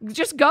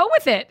 Just go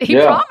with it. He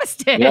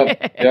promised it.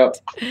 Yep.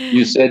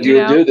 You said you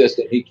would do this,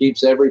 and he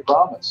keeps every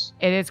promise.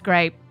 It is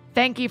great.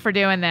 Thank you for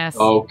doing this.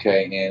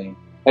 Okay, Annie.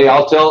 Hey,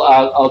 I'll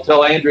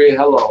tell Andrea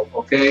hello,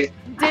 okay?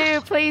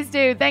 Please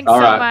do. Thanks so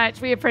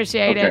much. We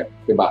appreciate it.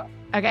 Goodbye.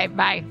 Okay,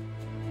 bye.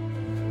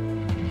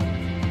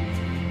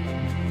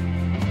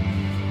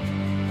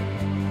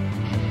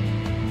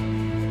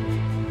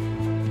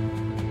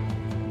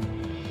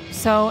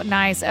 So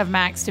nice of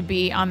Max to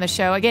be on the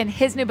show. Again,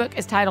 his new book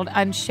is titled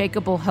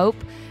Unshakable Hope,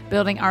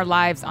 Building Our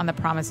Lives on the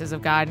Promises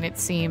of God. And it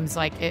seems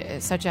like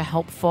it's such a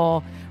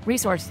helpful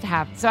resource to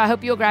have. So I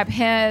hope you'll grab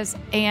his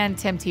and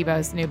Tim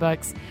Tebow's new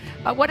books.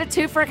 What a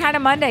two for kind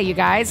of Monday, you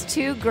guys.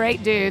 Two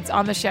great dudes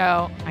on the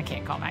show. I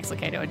can't call Max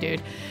Lucado a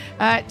dude.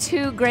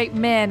 Two great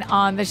men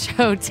on the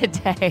show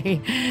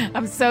today.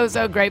 I'm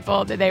so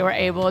grateful that they were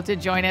able to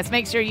join us.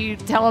 Make sure you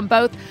tell them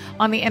both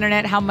on the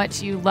internet how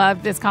much you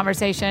loved this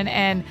conversation.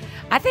 And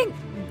I think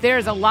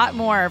there's a lot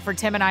more for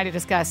Tim and I to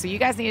discuss. So you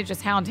guys need to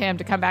just hound him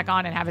to come back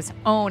on and have his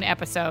own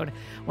episode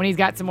when he's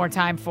got some more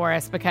time for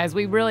us, because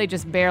we really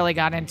just barely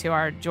got into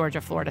our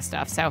Georgia, Florida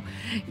stuff. So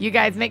you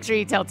guys make sure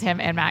you tell Tim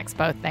and Max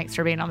both thanks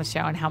for being on the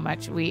show and how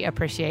much we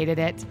appreciated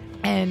it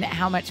and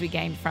how much we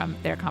gained from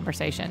their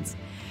conversations.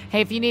 Hey,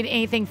 if you need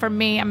anything from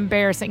me, I'm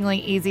embarrassingly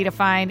easy to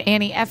find.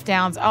 Annie F.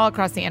 Downs all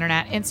across the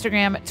internet,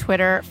 Instagram,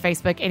 Twitter,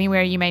 Facebook,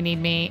 anywhere you may need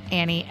me,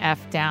 Annie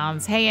F.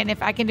 Downs. Hey, and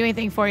if I can do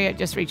anything for you,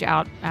 just reach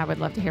out. I would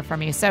love to hear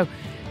from you. So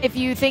if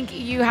you think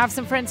you have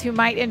some friends who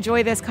might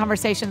enjoy this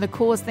conversation, the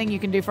coolest thing you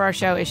can do for our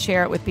show is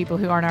share it with people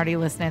who aren't already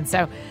listening.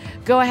 So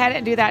go ahead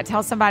and do that.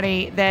 Tell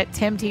somebody that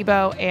Tim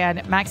Tebow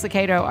and Max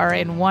Lucado are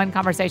in one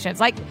conversation. It's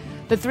like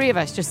the three of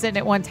us just sitting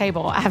at one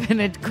table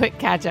having a quick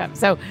catch up.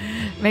 So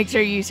make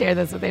sure you share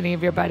this with any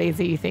of your buddies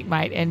that you think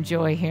might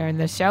enjoy hearing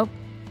this show.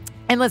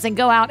 And listen,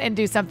 go out and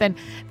do something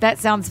that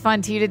sounds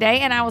fun to you today.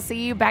 And I will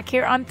see you back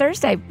here on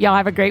Thursday. Y'all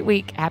have a great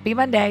week. Happy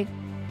Monday.